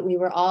beautiful that we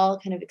were all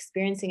kind of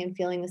experiencing and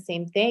feeling the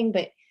same thing.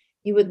 But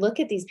you would look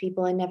at these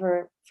people and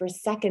never for a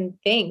second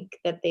think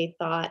that they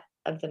thought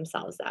of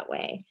themselves that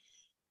way.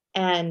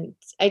 And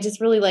I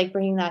just really like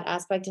bringing that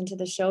aspect into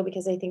the show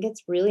because I think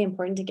it's really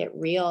important to get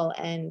real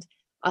and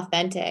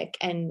authentic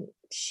and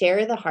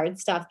share the hard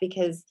stuff,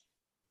 because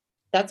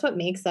that's what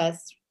makes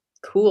us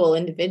cool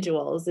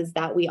individuals, is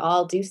that we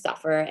all do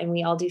suffer and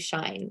we all do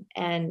shine.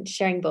 And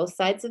sharing both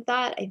sides of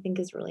that, I think,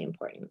 is really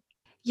important.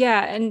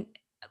 Yeah. And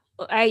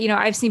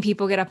I've seen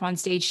people get up on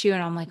stage too,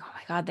 and I'm like, oh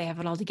my God, they have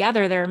it all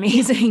together. They're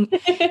amazing.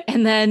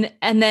 And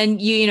then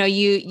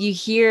you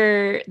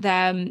hear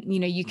them,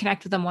 you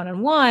connect with them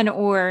one-on-one,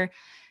 or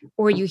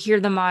you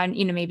hear them on,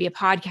 maybe a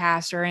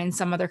podcast or in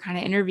some other kind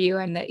of interview.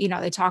 And that,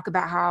 they talk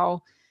about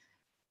how,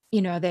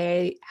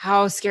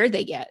 how scared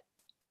they get.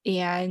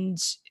 And,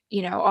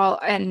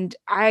 and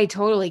I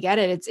totally get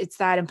it. It's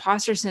that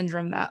imposter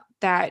syndrome,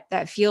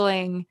 that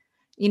feeling,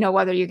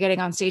 whether you're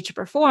getting on stage to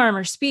perform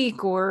or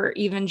speak, or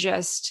even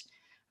just,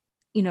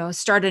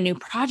 start a new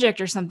project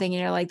or something,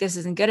 and you're like, this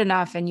isn't good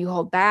enough, and you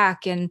hold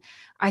back. And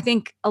I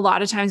think a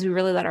lot of times we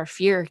really let our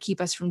fear keep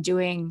us from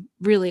doing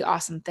really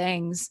awesome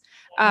things.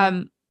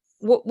 Yeah.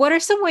 What are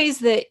some ways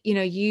that,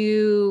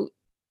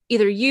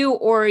 either you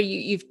or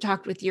you've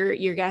talked with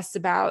your guests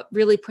about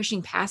really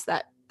pushing past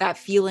that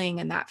feeling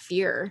and that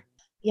fear?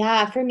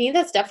 Yeah, for me,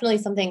 that's definitely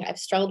something I've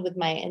struggled with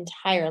my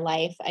entire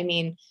life. I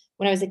mean,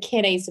 when I was a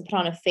kid, I used to put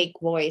on a fake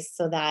voice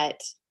so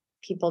that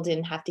people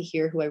didn't have to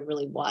hear who I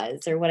really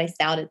was or what I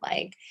sounded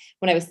like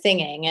when I was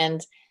singing. And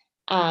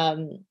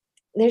um,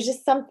 there's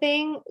just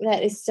something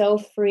that is so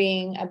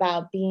freeing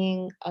about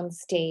being on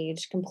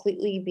stage,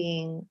 completely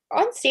being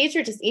on stage,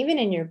 or just even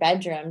in your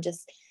bedroom,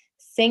 just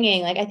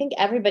singing. Like, I think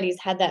everybody's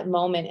had that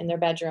moment in their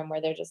bedroom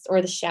where they're just,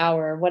 or the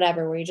shower or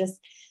whatever, where you're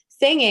just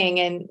singing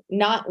and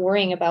not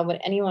worrying about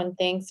what anyone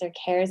thinks or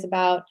cares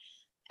about,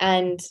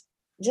 and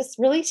just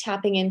really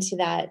tapping into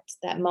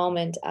that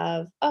moment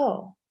of,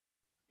 oh,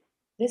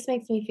 this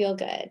makes me feel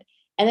good.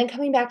 And then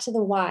coming back to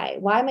the why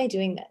am I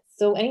doing this?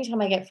 So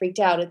anytime I get freaked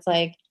out, it's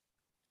like,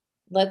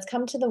 let's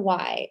come to the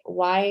why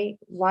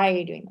are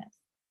you doing this?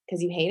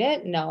 Because you hate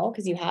it? No.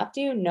 Because you have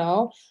to?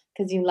 No.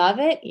 Because you love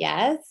it?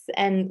 Yes.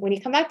 And when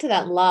you come back to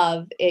that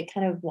love, it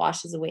kind of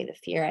washes away the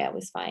fear, I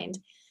always find.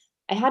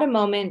 I had a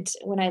moment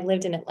when I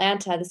lived in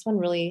Atlanta. This one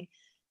really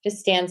just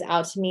stands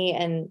out to me.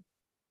 And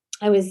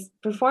I was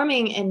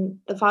performing in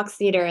the Fox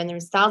Theater, and there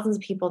was thousands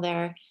of people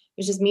there.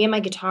 It was just me and my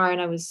guitar,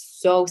 and I was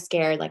so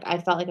scared. Like, I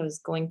felt like I was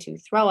going to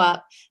throw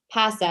up,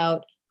 pass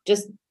out,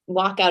 just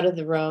walk out of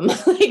the room,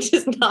 like,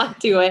 just not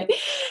do it.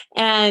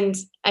 And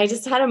I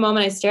just had a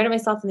moment. I stared at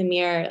myself in the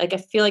mirror. Like, I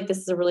feel like this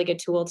is a really good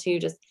tool to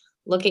just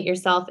look at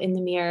yourself in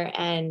the mirror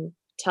and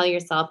tell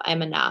yourself,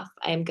 I'm enough.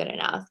 I am good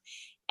enough.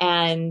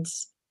 And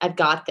I've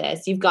got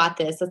this. You've got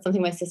this. That's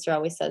something my sister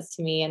always says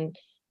to me. And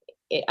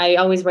I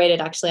always write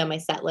it actually on my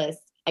set list.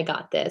 I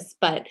got this.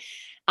 But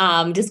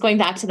just going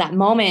back to that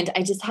moment,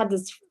 I just had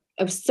this,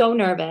 I was so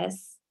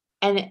nervous,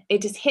 and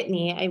it just hit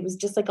me. It was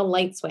just like a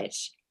light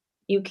switch.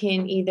 You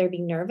can either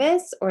be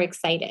nervous or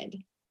excited.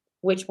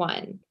 Which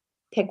one?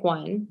 Pick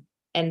one.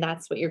 And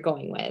that's what you're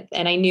going with.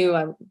 And I knew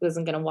I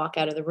wasn't going to walk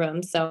out of the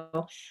room.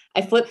 So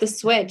I flipped the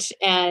switch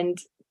and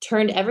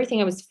turned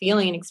everything I was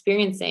feeling and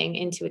experiencing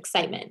into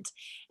excitement.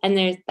 And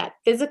there's that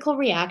physical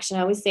reaction.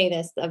 I always say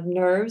this, of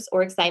nerves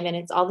or excitement.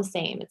 It's all the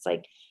same. It's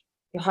like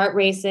your heart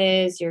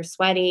races, you're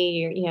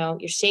sweaty,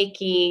 you're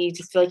shaky, you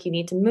just feel like you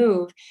need to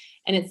move.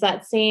 And it's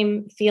that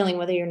same feeling,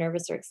 whether you're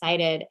nervous or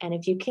excited. And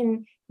if you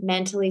can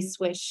mentally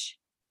switch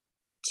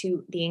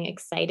to being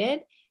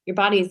excited, your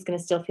body is going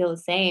to still feel the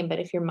same. But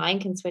if your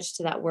mind can switch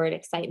to that word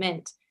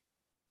excitement,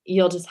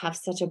 you'll just have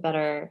such a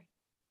better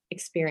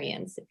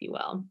experience, if you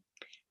will.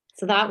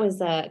 So that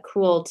was a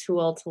cool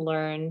tool to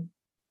learn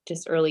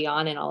just early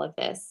on in all of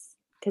this,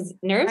 because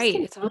nerves Right.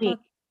 can It's all really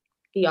about,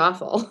 be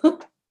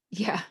awful.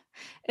 yeah,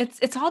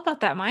 it's all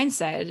about that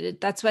mindset.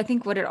 That's what I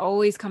think, what it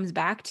always comes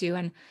back to.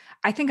 And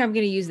I think I'm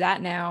going to use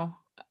that now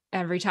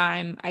every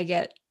time I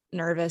get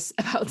nervous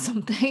about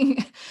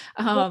something.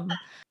 um,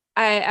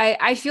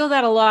 I feel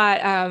that a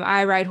lot.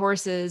 I ride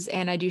horses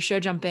and I do show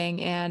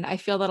jumping, and I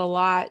feel that a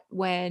lot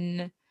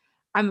when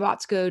I'm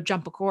about to go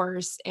jump a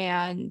course.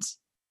 And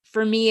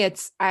for me,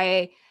 it's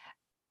I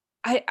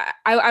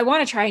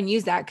want to try and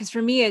use that, because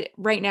for me,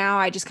 right now,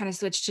 I just kind of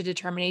switched to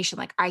determination.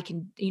 Like, I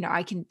can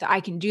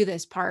do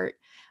this part.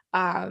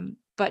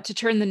 But to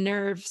turn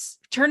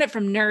it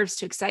from nerves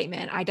to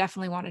excitement, I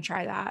definitely want to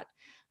try that.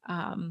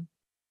 Um,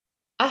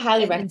 I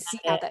highly and recommend see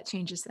how it. that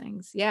changes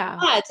things. Yeah.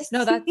 Yeah, just No,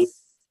 see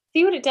that's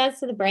see what it does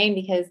to the brain,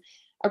 because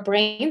our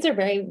brains are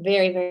very,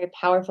 very, very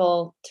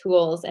powerful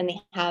tools, and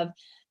they have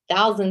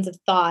thousands of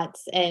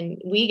thoughts,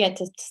 and we get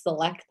to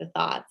select the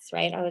thoughts,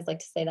 right? I always like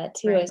to say that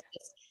too. right. Is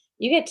just,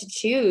 you get to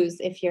choose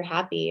if you're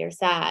happy or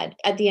sad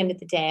at the end of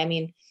the day. I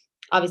mean,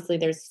 obviously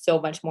there's so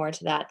much more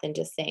to that than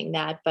just saying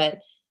that, but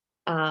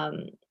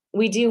um,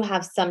 we do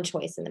have some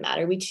choice in the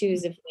matter. We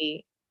choose if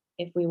we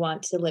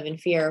want to live in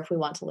fear, if we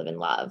want to live in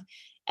love.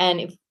 And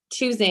if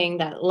choosing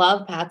that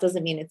love path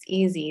doesn't mean it's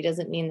easy,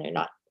 doesn't mean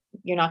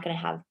you're not going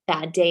to have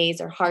bad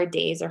days or hard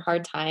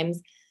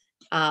times.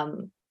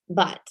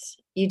 But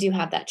you do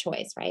have that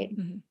choice, right?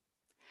 Mhm.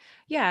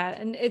 Yeah,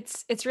 and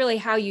it's really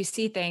how you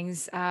see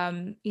things.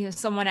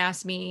 Someone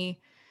asked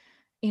me,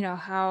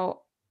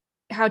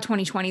 how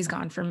 2020's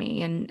gone for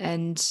me, and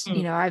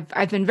Mm,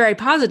 I've been very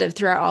positive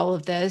throughout all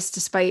of this,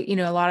 despite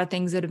a lot of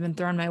things that have been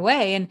thrown my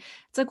way. And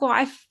it's like, well,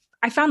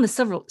 I found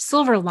the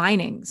silver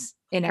linings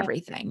in yeah.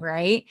 everything,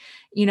 right?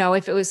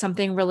 If it was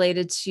something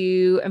related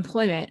to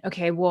employment,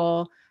 okay,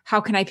 well,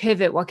 how can I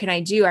pivot? What can I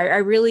do? I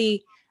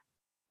really,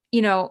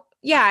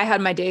 yeah, I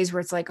had my days where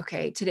it's like,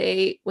 okay,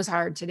 today was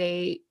hard,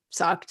 today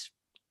sucked,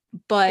 Yeah.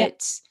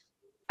 but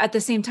at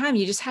the same time,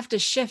 you just have to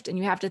shift and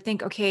you have to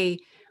think, okay,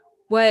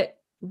 what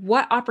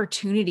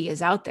opportunity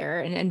is out there,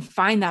 and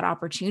find that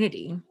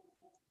opportunity.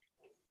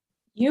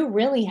 You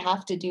really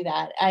have to do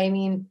that. I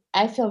mean,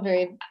 I feel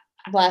very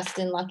blessed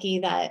and lucky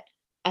that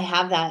I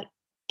have that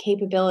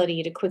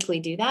capability to quickly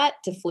do that,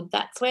 to flip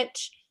that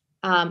switch.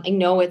 I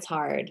know it's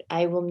hard.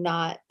 I will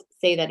not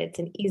say that it's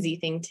an easy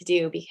thing to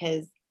do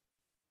because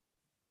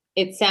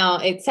it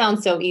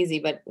sounds so easy,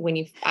 but when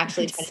you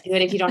actually try to do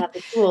it, if you don't have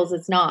the tools,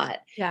 it's not,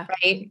 Yeah.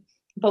 right?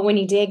 But when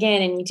you dig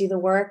in and you do the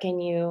work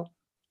and you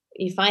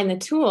find the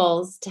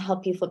tools to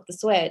help you flip the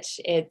switch,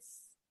 it's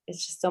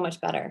just so much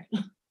better.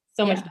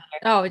 So much Yeah.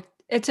 better. Oh,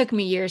 it took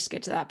me years to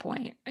get to that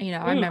point. I Oh, me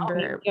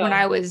remember when too.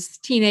 I was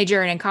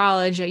teenager and in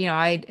college,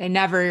 I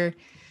never,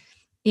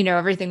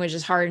 everything was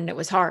just hard and it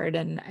was hard,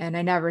 and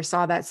I never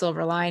saw that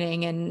silver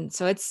lining. And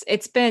so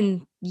it's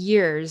been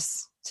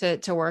years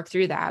to work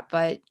through that.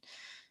 But,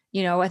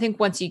 I think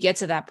once you get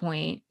to that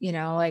point,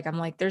 like I'm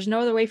like, there's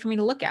no other way for me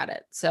to look at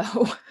it. So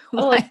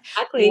Oh, why,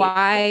 exactly.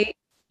 why,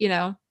 you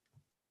know,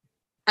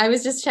 I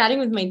was just chatting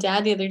with my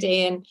dad the other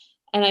day and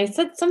I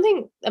said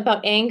something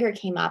about anger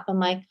came up. I'm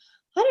like,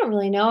 I don't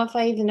really know if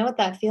I even know what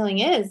that feeling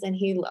is. And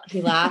he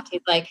laughed.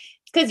 He's like,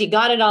 it's because you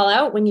got it all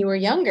out when you were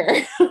younger.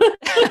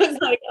 I was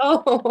like,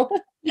 oh,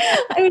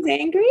 I was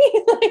angry.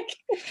 Like,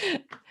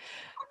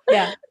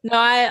 Yeah. No,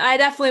 I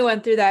definitely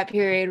went through that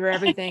period where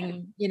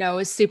everything,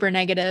 was super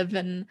negative.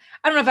 And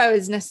I don't know if I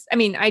was I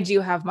mean, I do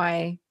have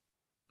my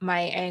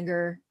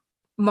anger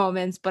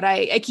moments, but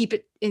I keep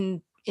it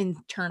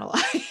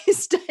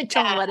internalized. I don't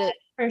yeah, let it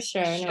for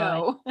sure. No,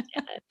 show.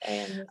 I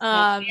understand.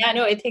 Um, Yeah,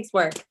 no, it takes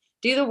work.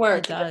 Do the it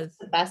work. That's does.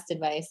 the best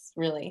advice,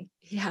 really.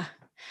 Yeah.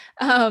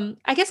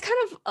 I guess kind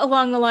of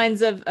along the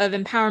lines of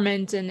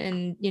empowerment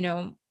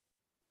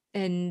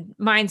and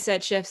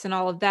mindset shifts and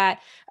all of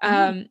that.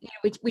 Mhm.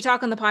 We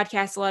talk on the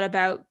podcast a lot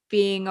about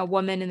being a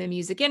woman in the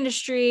music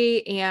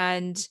industry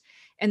and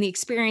the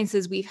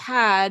experiences we've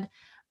had.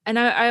 And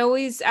I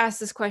always ask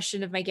this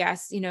question of my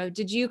guests,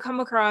 did you come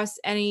across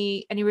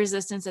any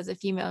resistance as a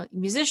female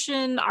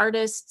musician,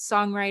 artist,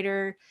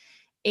 songwriter?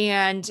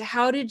 And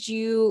how did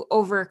you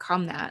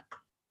overcome that?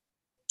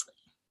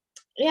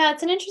 Yeah,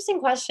 it's an interesting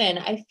question.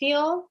 I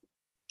feel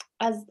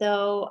as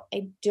though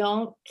I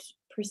don't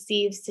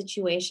perceive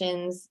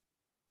situations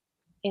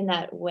in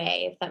that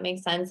way, if that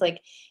makes sense. Like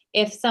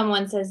if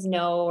someone says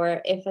no,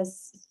 or if a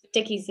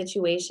sticky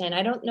situation,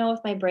 I don't know if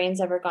my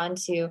brain's ever gone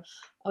to,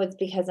 oh, it's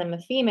because I'm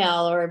a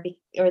female, or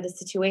the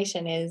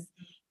situation is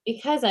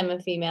because I'm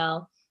a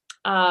female.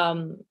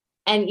 Um,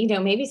 and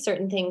maybe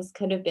certain things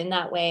could have been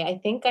that way. I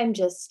think I'm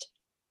just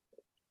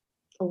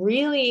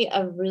really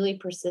a really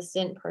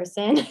persistent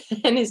person,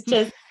 and it's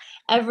just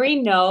every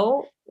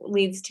no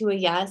leads to a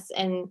yes.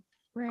 And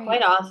Right.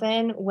 quite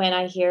often when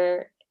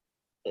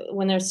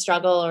there's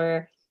struggle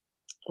or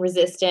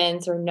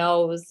resistance or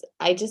no's,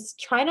 I just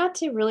try not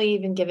to really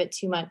even give it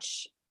too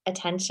much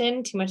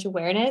attention, too much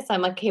awareness.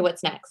 I'm like, okay,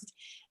 what's next?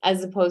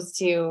 As opposed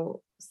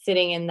to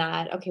sitting in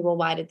that, okay, well,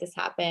 why did this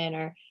happen?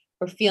 Or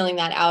feeling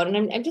that out.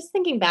 And I'm just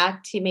thinking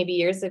back to maybe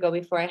years ago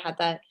before I had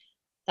that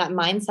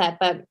mindset,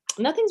 but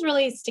nothing's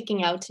really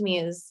sticking out to me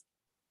as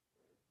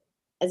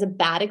a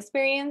bad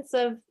experience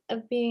of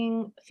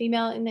being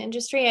female in the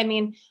industry. I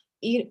mean,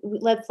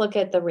 let's look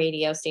at the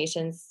radio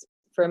stations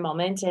for a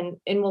moment, and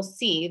we'll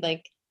see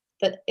like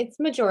that it's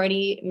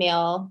majority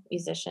male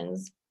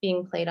musicians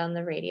being played on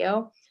the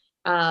radio.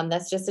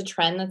 That's just a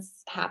trend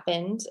that's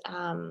happened.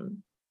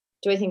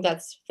 Do I think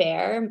that's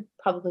fair?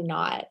 Probably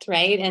not,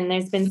 right? And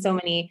there's been so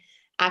many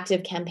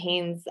active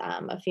campaigns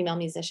of female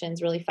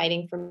musicians really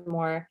fighting for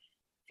more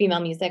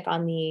female music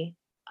on the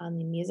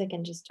music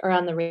and just or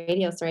on the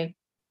radio, sorry,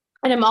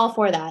 and I'm all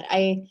for that.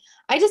 I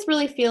just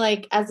really feel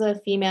like as a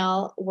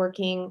female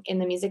working in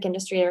the music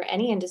industry or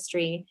any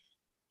industry,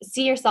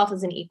 see yourself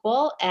as an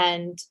equal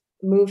and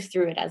move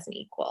through it as an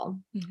equal.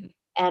 Mhm.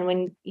 And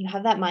when you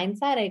have that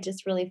mindset, I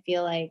just really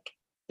feel like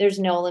there's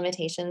no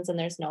limitations and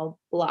there's no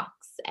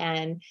blocks.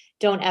 And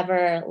don't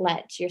ever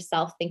let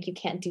yourself think you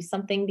can't do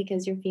something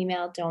because you're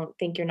female. Don't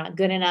think you're not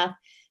good enough.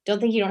 Don't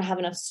think you don't have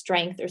enough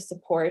strength or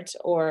support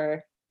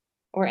or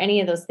or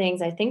any of those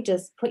things. I think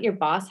just put your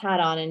boss hat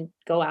on and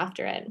go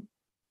after it.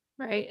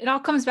 Right. It all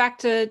comes back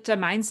to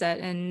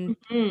mindset and,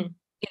 Mhm.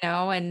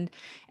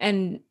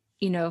 and,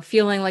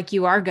 feeling like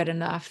you are good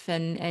enough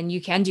and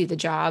you can do the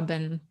job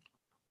and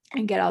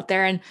get out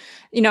there. And,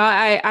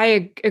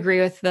 I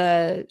agree with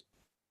the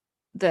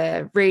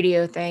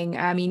radio thing.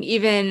 I mean,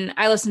 even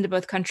I listen to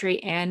both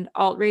country and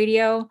alt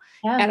radio,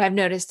 Yeah. and I've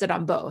noticed it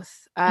on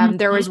both.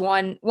 There Mhm. was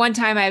one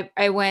time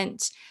I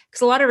went,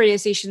 because a lot of radio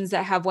stations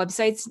that have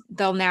websites,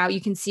 they'll now you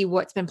can see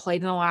what's been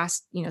played in the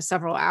last,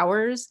 several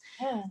hours.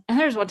 Yeah. And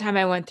there's one time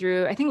I went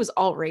through, I think it was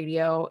alt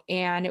radio,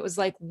 and it was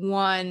like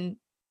one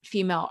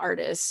female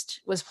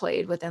artist was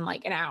played within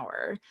like an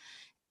hour.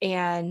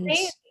 And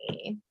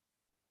Crazy.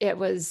 it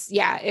was,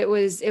 yeah, it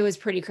was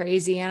pretty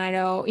crazy. And I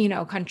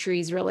know,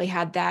 countries really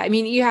had that. I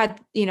mean, you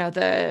had,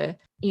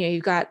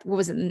 you've got, what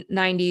was it,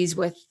 90s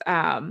with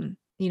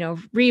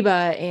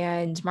Reba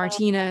and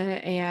Martina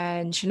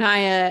and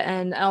Shania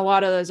and a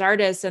lot of those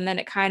artists. And then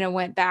it kind of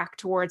went back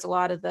towards a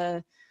lot of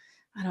the,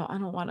 I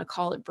don't want to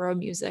call it bro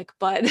music,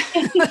 but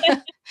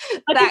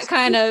But that it's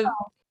kind true. of,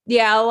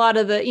 yeah, a lot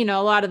of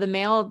the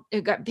male,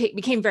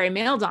 became very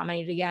male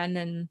dominated again.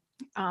 And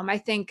I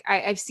think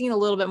I've seen a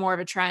little bit more of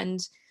a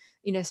trend,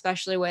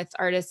 especially with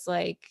artists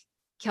like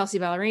Kelsey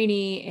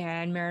Ballerini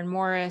and Maren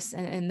Morris,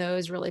 and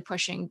those really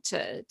pushing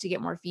to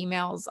get more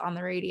females on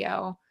the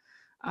radio.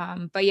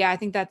 But yeah, I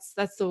think that's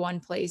the one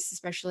place,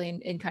 especially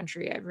in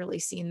country, I've really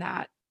seen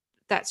that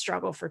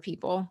struggle for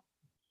people.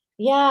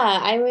 Yeah,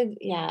 I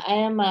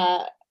am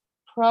a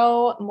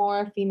pro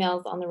more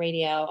females on the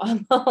radio.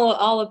 I'm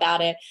all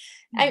about it.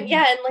 And Mhm.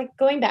 yeah, and like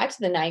going back to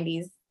the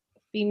 90s,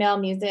 female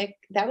music,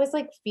 that was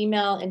like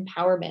female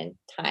empowerment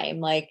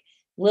time, like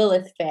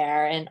Lilith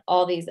Fair and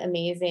all these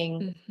amazing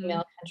Mhm.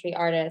 female country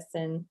artists,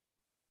 and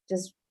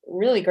just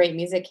really great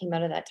music came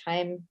out of that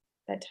time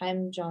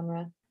genre. I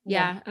love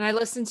Yeah, and I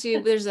listen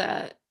to there's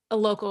a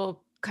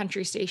local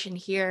country station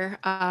here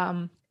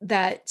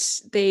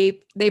that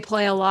they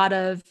play a lot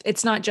of,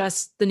 it's not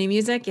just the new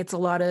music, it's a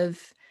lot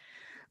of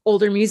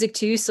older music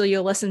too. So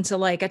you'll listen to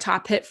like a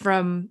top hit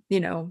from,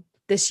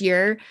 this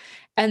year,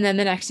 and then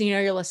the next thing you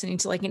know, you're listening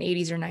to like an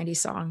 80s or 90s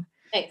song.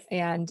 Nice.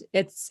 And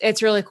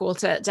it's really cool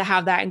to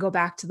have that and go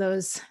back to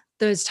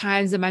those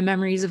times and my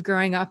memories of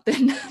growing up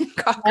in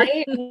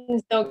Cochrane.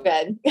 Right? So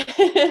good.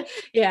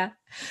 Yeah.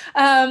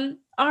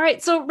 All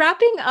right. So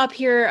wrapping up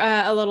here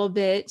a little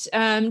bit,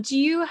 do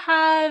you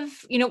have,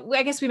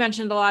 I guess we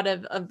mentioned a lot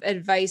of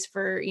advice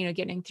for,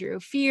 getting through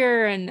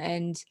fear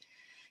and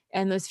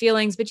those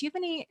feelings, but do you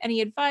have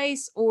any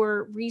advice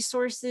or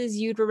resources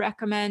you'd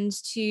recommend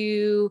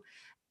to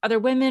other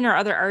women or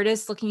other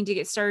artists looking to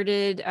get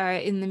started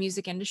in the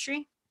music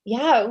industry?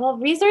 Yeah, well,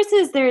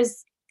 resources,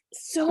 there's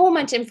so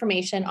much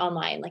information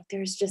online. Like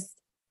there's just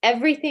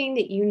everything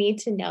that you need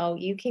to know.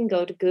 You can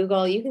go to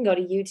Google, you can go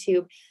to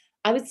YouTube.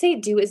 I would say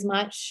do as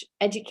much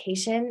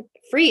education,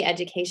 free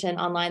education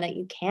online that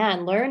you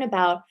can. Learn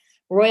about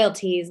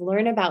royalties,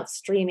 learn about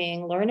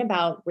streaming, learn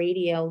about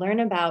radio, learn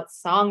about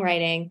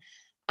songwriting,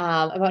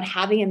 about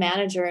having a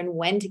manager and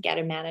when to get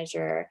a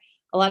manager.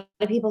 A lot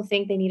of people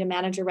think they need a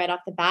manager right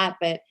off the bat,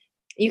 but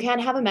you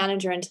can't have a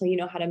manager until you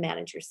know how to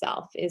manage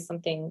yourself, is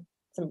something,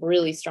 some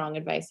really strong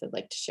advice I'd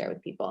like to share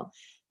with people.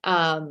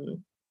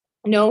 Um,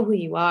 know who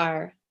you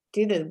are,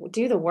 do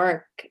the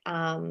work.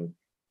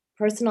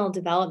 Personal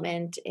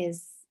development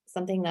is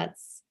something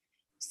that's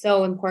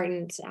so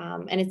important,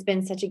 and it's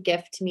been such a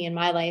gift to me in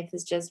my life.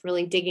 Is just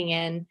really digging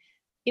in,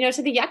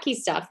 to the yucky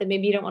stuff that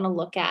maybe you don't want to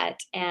look at,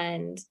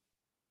 and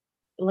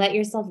let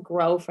yourself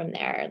grow from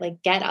there.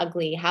 Like get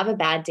ugly, have a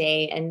bad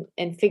day,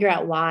 and figure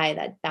out why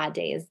that bad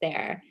day is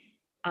there.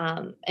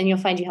 And you'll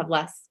find you have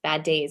less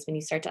bad days when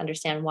you start to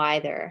understand why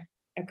they're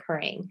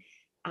occurring.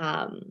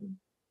 Um,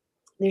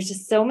 there's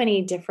just so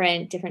many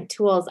different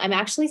tools. I'm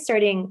actually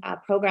starting a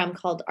program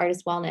called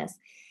Artist Wellness,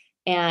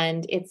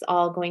 and it's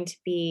all going to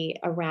be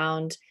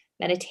around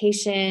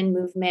meditation,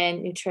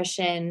 movement,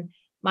 nutrition,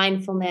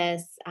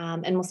 mindfulness,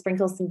 and we'll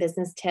sprinkle some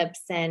business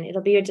tips. And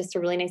it'll be just a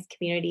really nice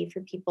community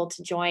for people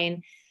to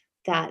join,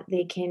 that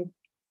they can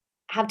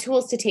have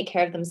tools to take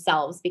care of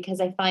themselves,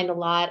 because I find a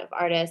lot of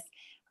artists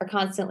are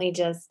constantly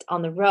just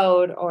on the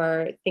road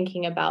or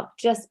thinking about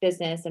just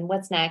business and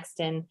what's next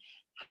and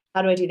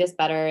how do I do this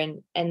better,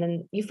 and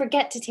then you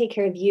forget to take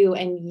care of you,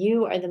 and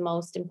you are the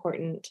most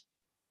important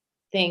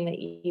thing that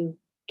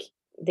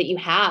you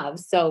have.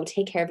 So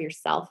take care of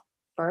yourself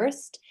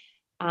first.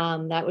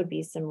 That would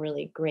be some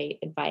really great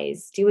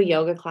advice. Do a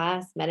yoga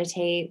class,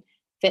 meditate,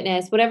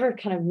 fitness, whatever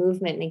kind of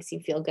movement makes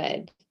you feel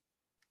good.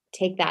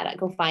 Take that,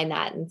 go find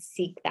that and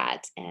seek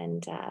that.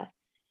 And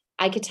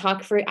I could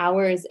talk for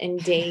hours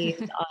and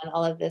days on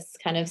all of this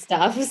kind of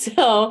stuff.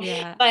 So,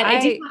 Yeah, but I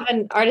do I have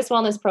an artist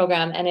wellness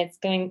program, and it's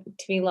going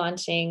to be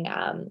launching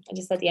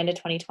just at the end of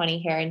 2020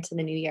 here into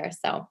the new year.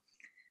 So,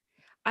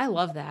 I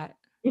love that.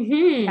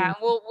 mhm. Yeah,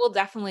 we'll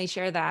definitely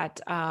share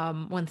that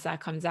once that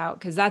comes out,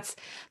 because that's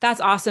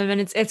awesome. And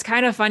it's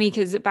kind of funny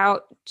because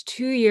about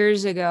 2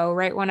 years ago,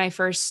 right when I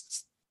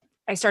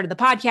started the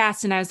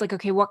podcast, and I was like,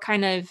 okay,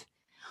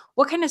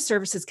 what kind of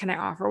services can I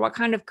offer? What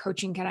kind of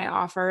coaching can I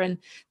offer? And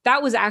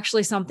that was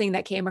actually something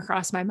that came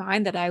across my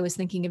mind that I was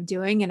thinking of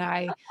doing. And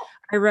I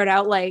wrote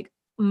out like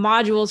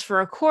modules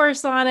for a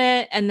course on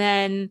it. And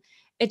then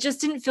it just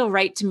didn't feel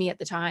right to me at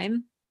the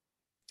time.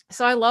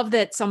 So I love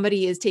that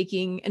somebody is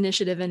taking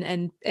initiative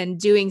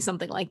and doing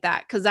something like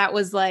that. Cause that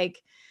was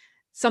like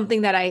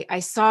something that I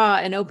saw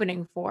an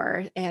opening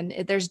for.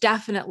 And there's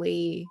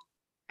definitely,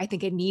 I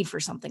think, a need for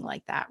something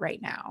like that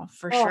right now,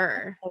 for Oh, I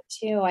sure. think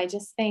so too. I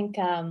just think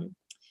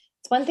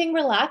it's one thing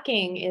we're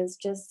lacking is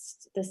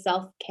just the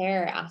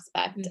self-care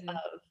aspect Mhm.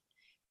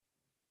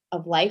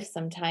 of life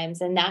sometimes,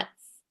 and that's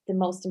the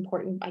most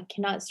important. I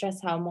cannot stress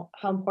how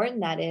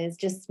important that is.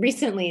 Just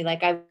recently,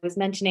 like I was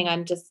mentioning,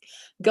 I'm just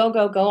go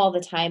go go all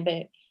the time,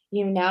 but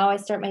now I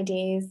start my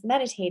days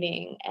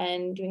meditating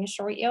and doing a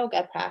short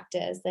yoga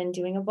practice and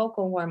doing a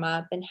vocal warm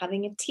up and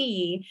having a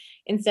tea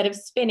instead of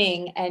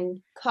spinning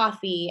and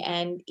coffee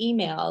and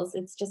emails.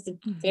 It's just a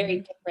very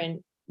Mhm.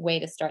 different way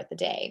to start the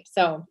day.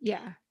 So,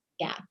 Yeah.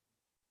 yeah.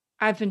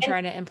 I've been And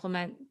trying to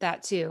implement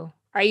that too.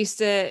 I used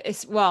to,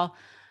 well,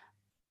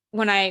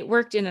 when I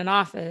worked in an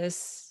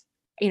office,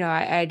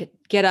 I'd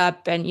get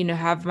up and,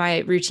 have my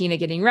routine of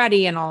getting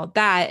ready and all of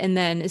that. And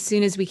then as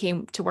soon as we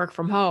came to work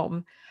from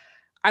home,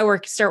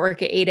 start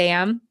work at 8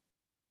 a.m.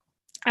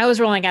 I was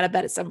rolling out of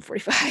bed at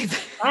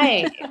 7:45.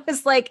 right. I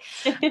was like,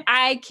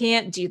 I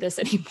can't do this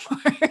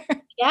anymore.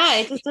 Yeah,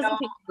 it just You know? doesn't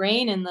put your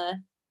brain in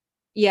the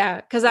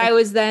Yeah. Cause right. I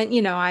was then,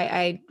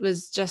 I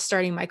was just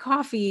starting my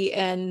coffee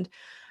and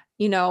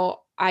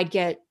I'd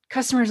get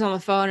customers on the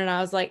phone and I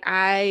was like,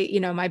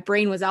 my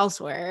brain was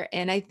elsewhere.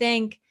 And I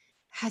think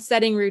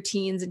setting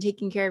routines and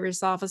taking care of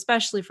yourself,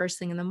 especially first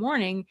thing in the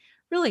morning,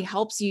 really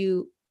helps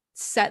you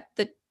set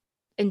the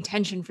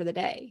intention for the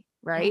day.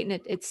 Right. And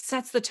it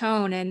sets the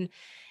tone and,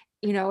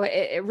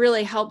 it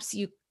really helps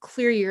you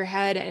clear your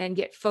head and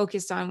get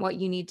focused on what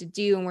you need to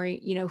do and where,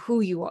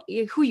 who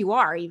you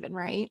are even.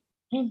 Right.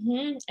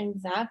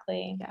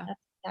 Exactly. Yeah. That's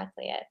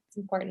exactly it. It's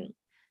important.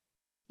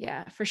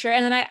 Yeah, for sure.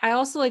 And then I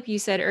also, like you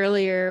said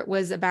earlier,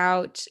 was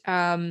about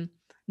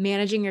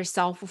managing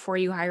yourself before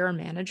you hire a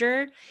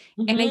manager.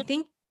 And I Mhm.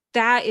 think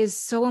that is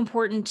so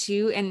important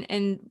too.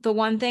 And the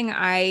one thing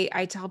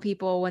I tell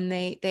people when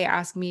they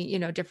ask me,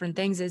 different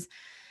things is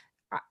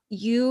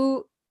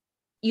you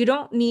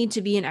don't need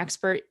to be an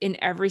expert in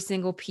every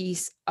single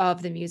piece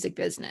of the music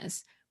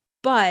business,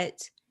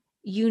 but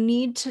you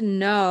need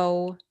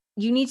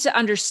to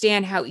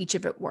understand how each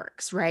of it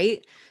works,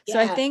 right? So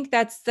I Yeah. think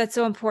that's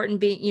so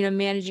important, being,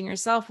 managing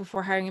yourself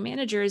before hiring a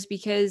manager, is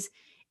because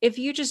if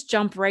you just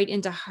jump right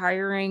into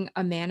hiring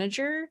a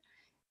manager,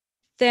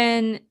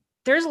 then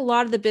there's a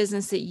lot of the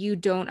business that you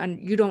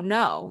don't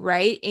know,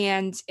 right?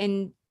 And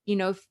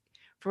if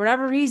for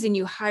whatever reason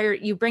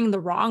you bring the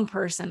wrong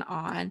person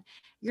on,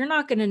 you're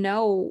not going to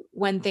know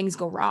when things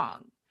go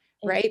wrong,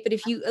 Ex right? But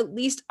if you at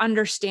least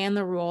understand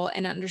the role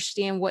and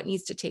understand what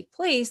needs to take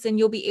place, then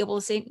you'll be able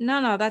to say,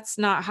 no, that's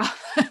not how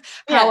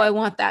how Yeah. I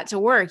want that to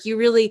work.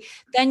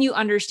 Then you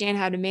understand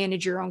how to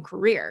manage your own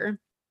career,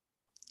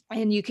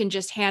 and you can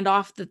just hand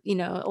off a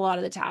lot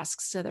of the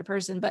tasks to the other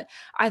person. But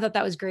I thought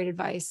that was great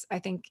advice. I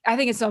think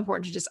it's so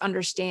important to just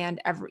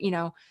understand at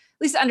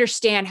least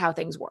understand how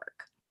things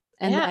work,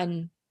 and Yeah,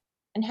 then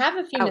and have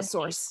a few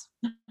mistakes.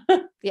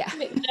 outsource. Yeah.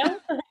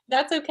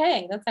 That's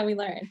okay. That's how we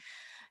learn.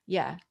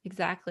 Yeah,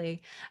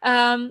 exactly.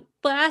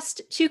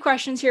 Last two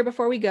questions here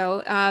before we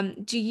go.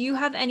 Do you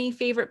have any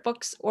favorite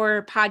books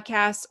or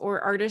podcasts or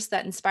artists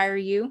that inspire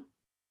you?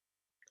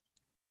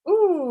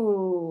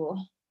 Ooh.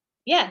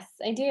 Yes,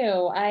 I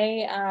do.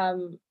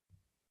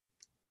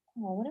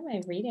 What am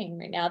I reading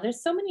right now?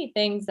 There's so many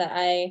things that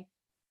I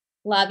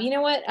love. You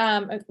know what?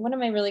 One of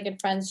my really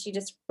good friends, she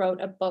just wrote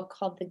a book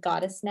called The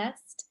Goddess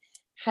Nest.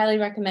 Highly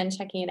recommend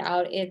checking it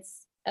out.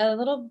 It's a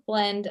little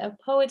blend of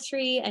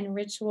poetry and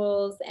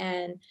rituals,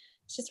 and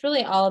it's just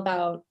really all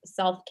about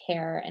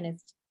self-care. And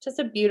it's just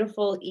a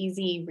beautiful,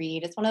 easy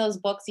read. It's one of those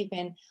books you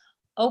can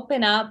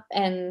open up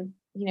and,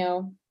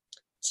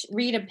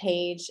 read a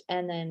page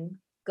and then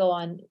go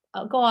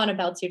on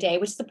about your day,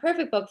 which is the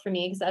perfect book for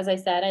me because, as I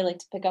said, I like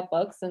to pick up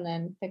books and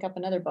then pick up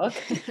another book.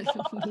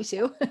 Me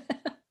too.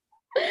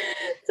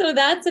 So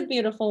that's a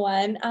beautiful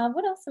one.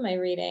 What else am I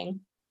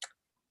reading?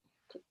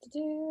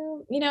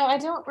 I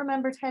don't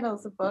remember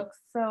titles of books,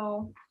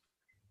 so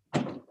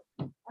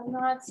I'm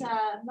not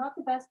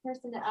the best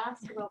person to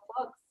ask about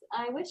books.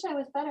 I wish I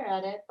was better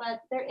at it,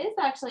 but there is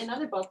actually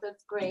another book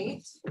that's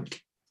great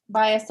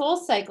by a soul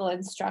cycle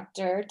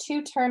instructor,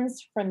 Two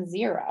Terms from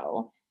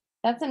Zero.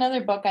 That's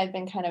another book I've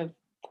been kind of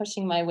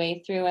pushing my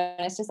way through,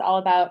 and it's just all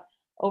about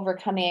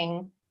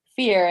overcoming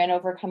fear and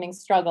overcoming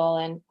struggle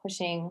and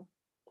pushing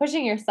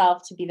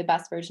yourself to be the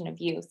best version of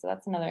you. So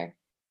that's another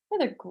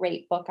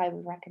great book I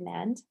would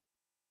recommend.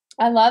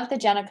 I love the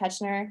Jenna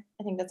Kutchner,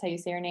 I think that's how you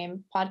say her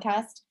name,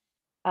 podcast.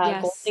 Gold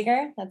Yes.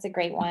 Digger, that's a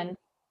great one.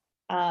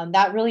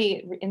 That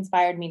really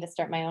inspired me to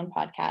start my own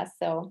podcast.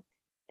 So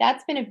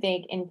that's been a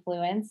big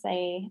influence.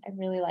 I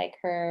really like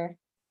her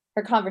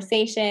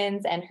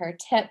conversations and her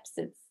tips.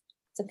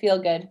 it's a feel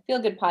good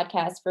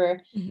podcast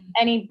for Mhm.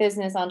 any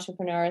business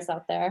entrepreneurs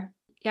out there.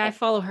 Yeah, I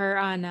follow her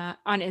on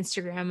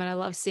Instagram, and I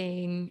love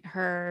seeing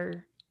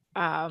her,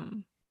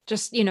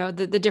 just,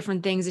 the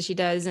different things that she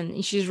does,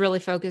 and she's really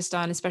focused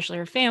on especially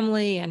her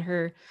family and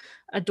her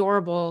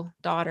adorable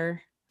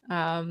daughter.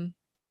 And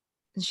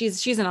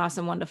she's an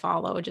awesome one to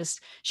follow.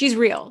 Just she's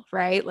real,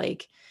 right?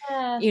 Like,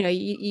 Yeah,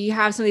 you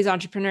have some of these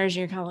entrepreneurs and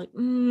you're kind of like,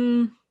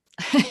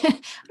 I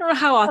don't know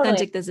how totally.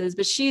 authentic this is,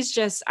 but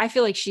I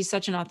feel like she's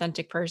such an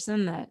authentic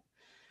person that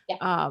Yeah.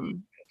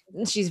 um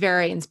she's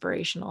very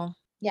inspirational.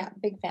 Yeah,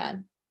 big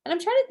fan. And I'm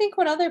trying to think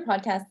what other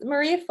podcasts.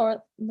 Maria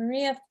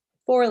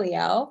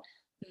Forleo.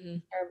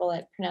 Mhm. Terrible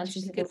at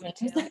pronouncing She's a good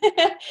people's one names.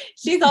 too.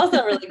 She's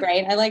also really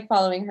great. I like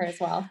following her as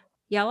well.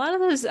 Yeah, a lot of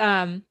those,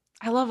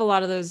 I love a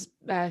lot of those,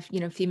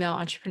 female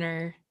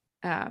entrepreneur,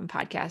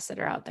 podcasts that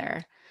are out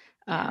there.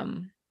 Yeah.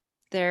 Um,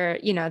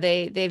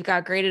 they've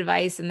got great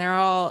advice, and they're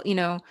all,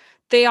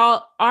 they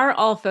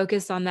all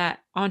focused on that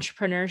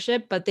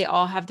entrepreneurship, but they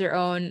all have their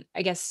own,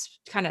 I guess,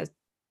 kind of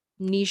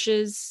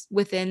niches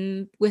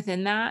within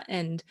that.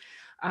 And,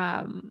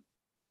 um,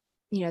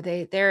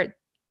 they're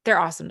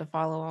awesome to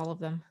follow, all of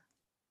them.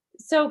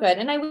 So good.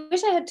 And I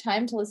wish I had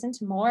time to listen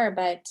to more,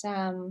 but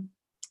I'm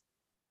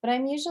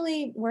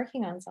usually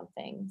working on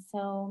something.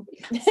 So,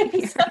 Same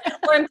here.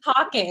 or I'm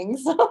talking.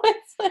 So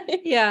it's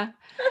like Yeah.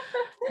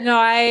 No,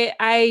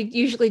 I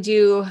usually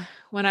do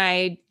when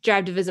I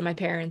drive to visit my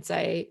parents,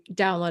 I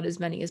download as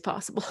many as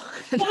possible.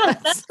 yes,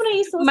 That's that's what I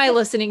used to listen my to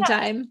listening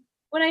time.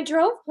 when I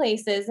drove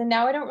places and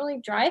now I don't really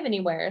drive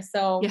anywhere.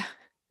 So Yeah.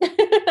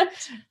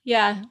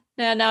 Yeah.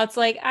 And now it's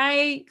like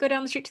I go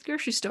down the street to the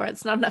grocery store.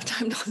 It's not enough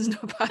time to listen to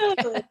a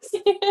totally.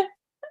 podcast.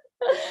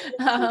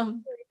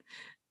 Um,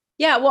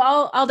 yeah,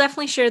 well, I'll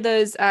definitely share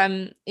those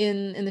in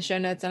the show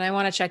notes, and I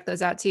want to check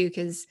those out too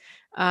because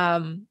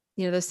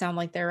those sound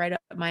like they're right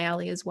up my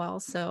alley as well.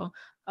 So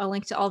I'll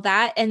link to all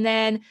that. And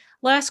then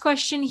last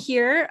question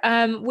here,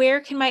 where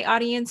can my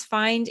audience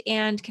find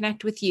and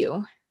connect with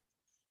you?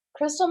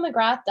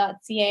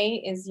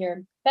 crystalmcgrath.ca is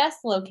your best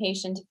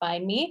location to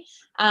find me.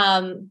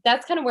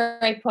 That's kind of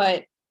where I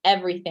put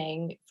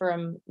everything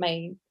from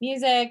my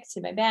music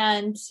to my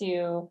band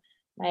to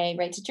my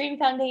Right to Dream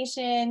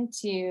Foundation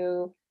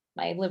to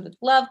my Live with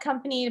Love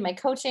company to my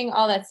coaching,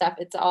 all that stuff.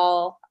 It's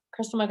all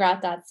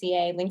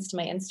crystalmcgrath.ca, links to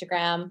my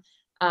Instagram.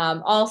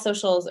 All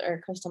socials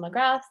are Crystal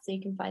McGrath, so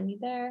you can find me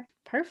there.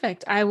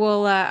 Perfect. I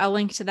will I'll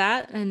link to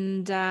that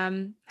and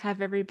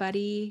have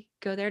everybody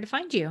go there to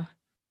find you.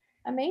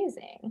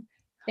 Amazing. All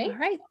Thank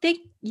right.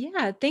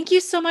 Thank you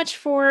so much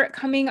for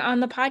coming on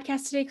the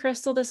podcast today,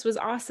 Crystal. This was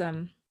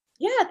awesome.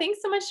 Yeah,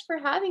 thanks so much for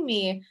having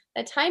me.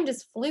 That time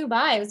just flew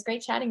by. It was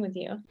great chatting with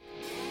you.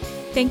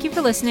 Thank you for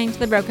listening to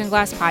the Broken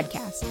Glass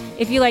Podcast.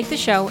 If you like the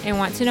show and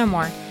want to know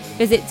more,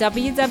 visit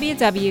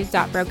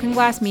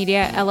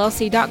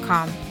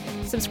www.brokenglassmediallc.com,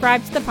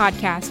 subscribe to the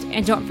podcast,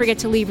 and don't forget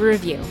to leave a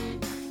review.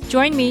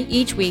 Join me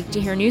each week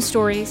to hear new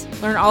stories,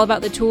 learn all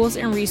about the tools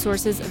and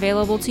resources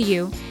available to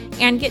you,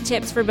 and get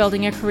tips for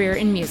building a career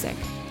in music.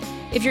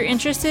 If you're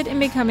interested in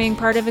becoming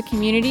part of a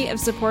community of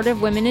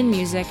supportive women in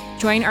music,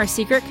 join our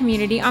secret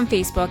community on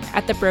Facebook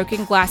at the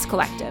Broken Glass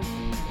Collective.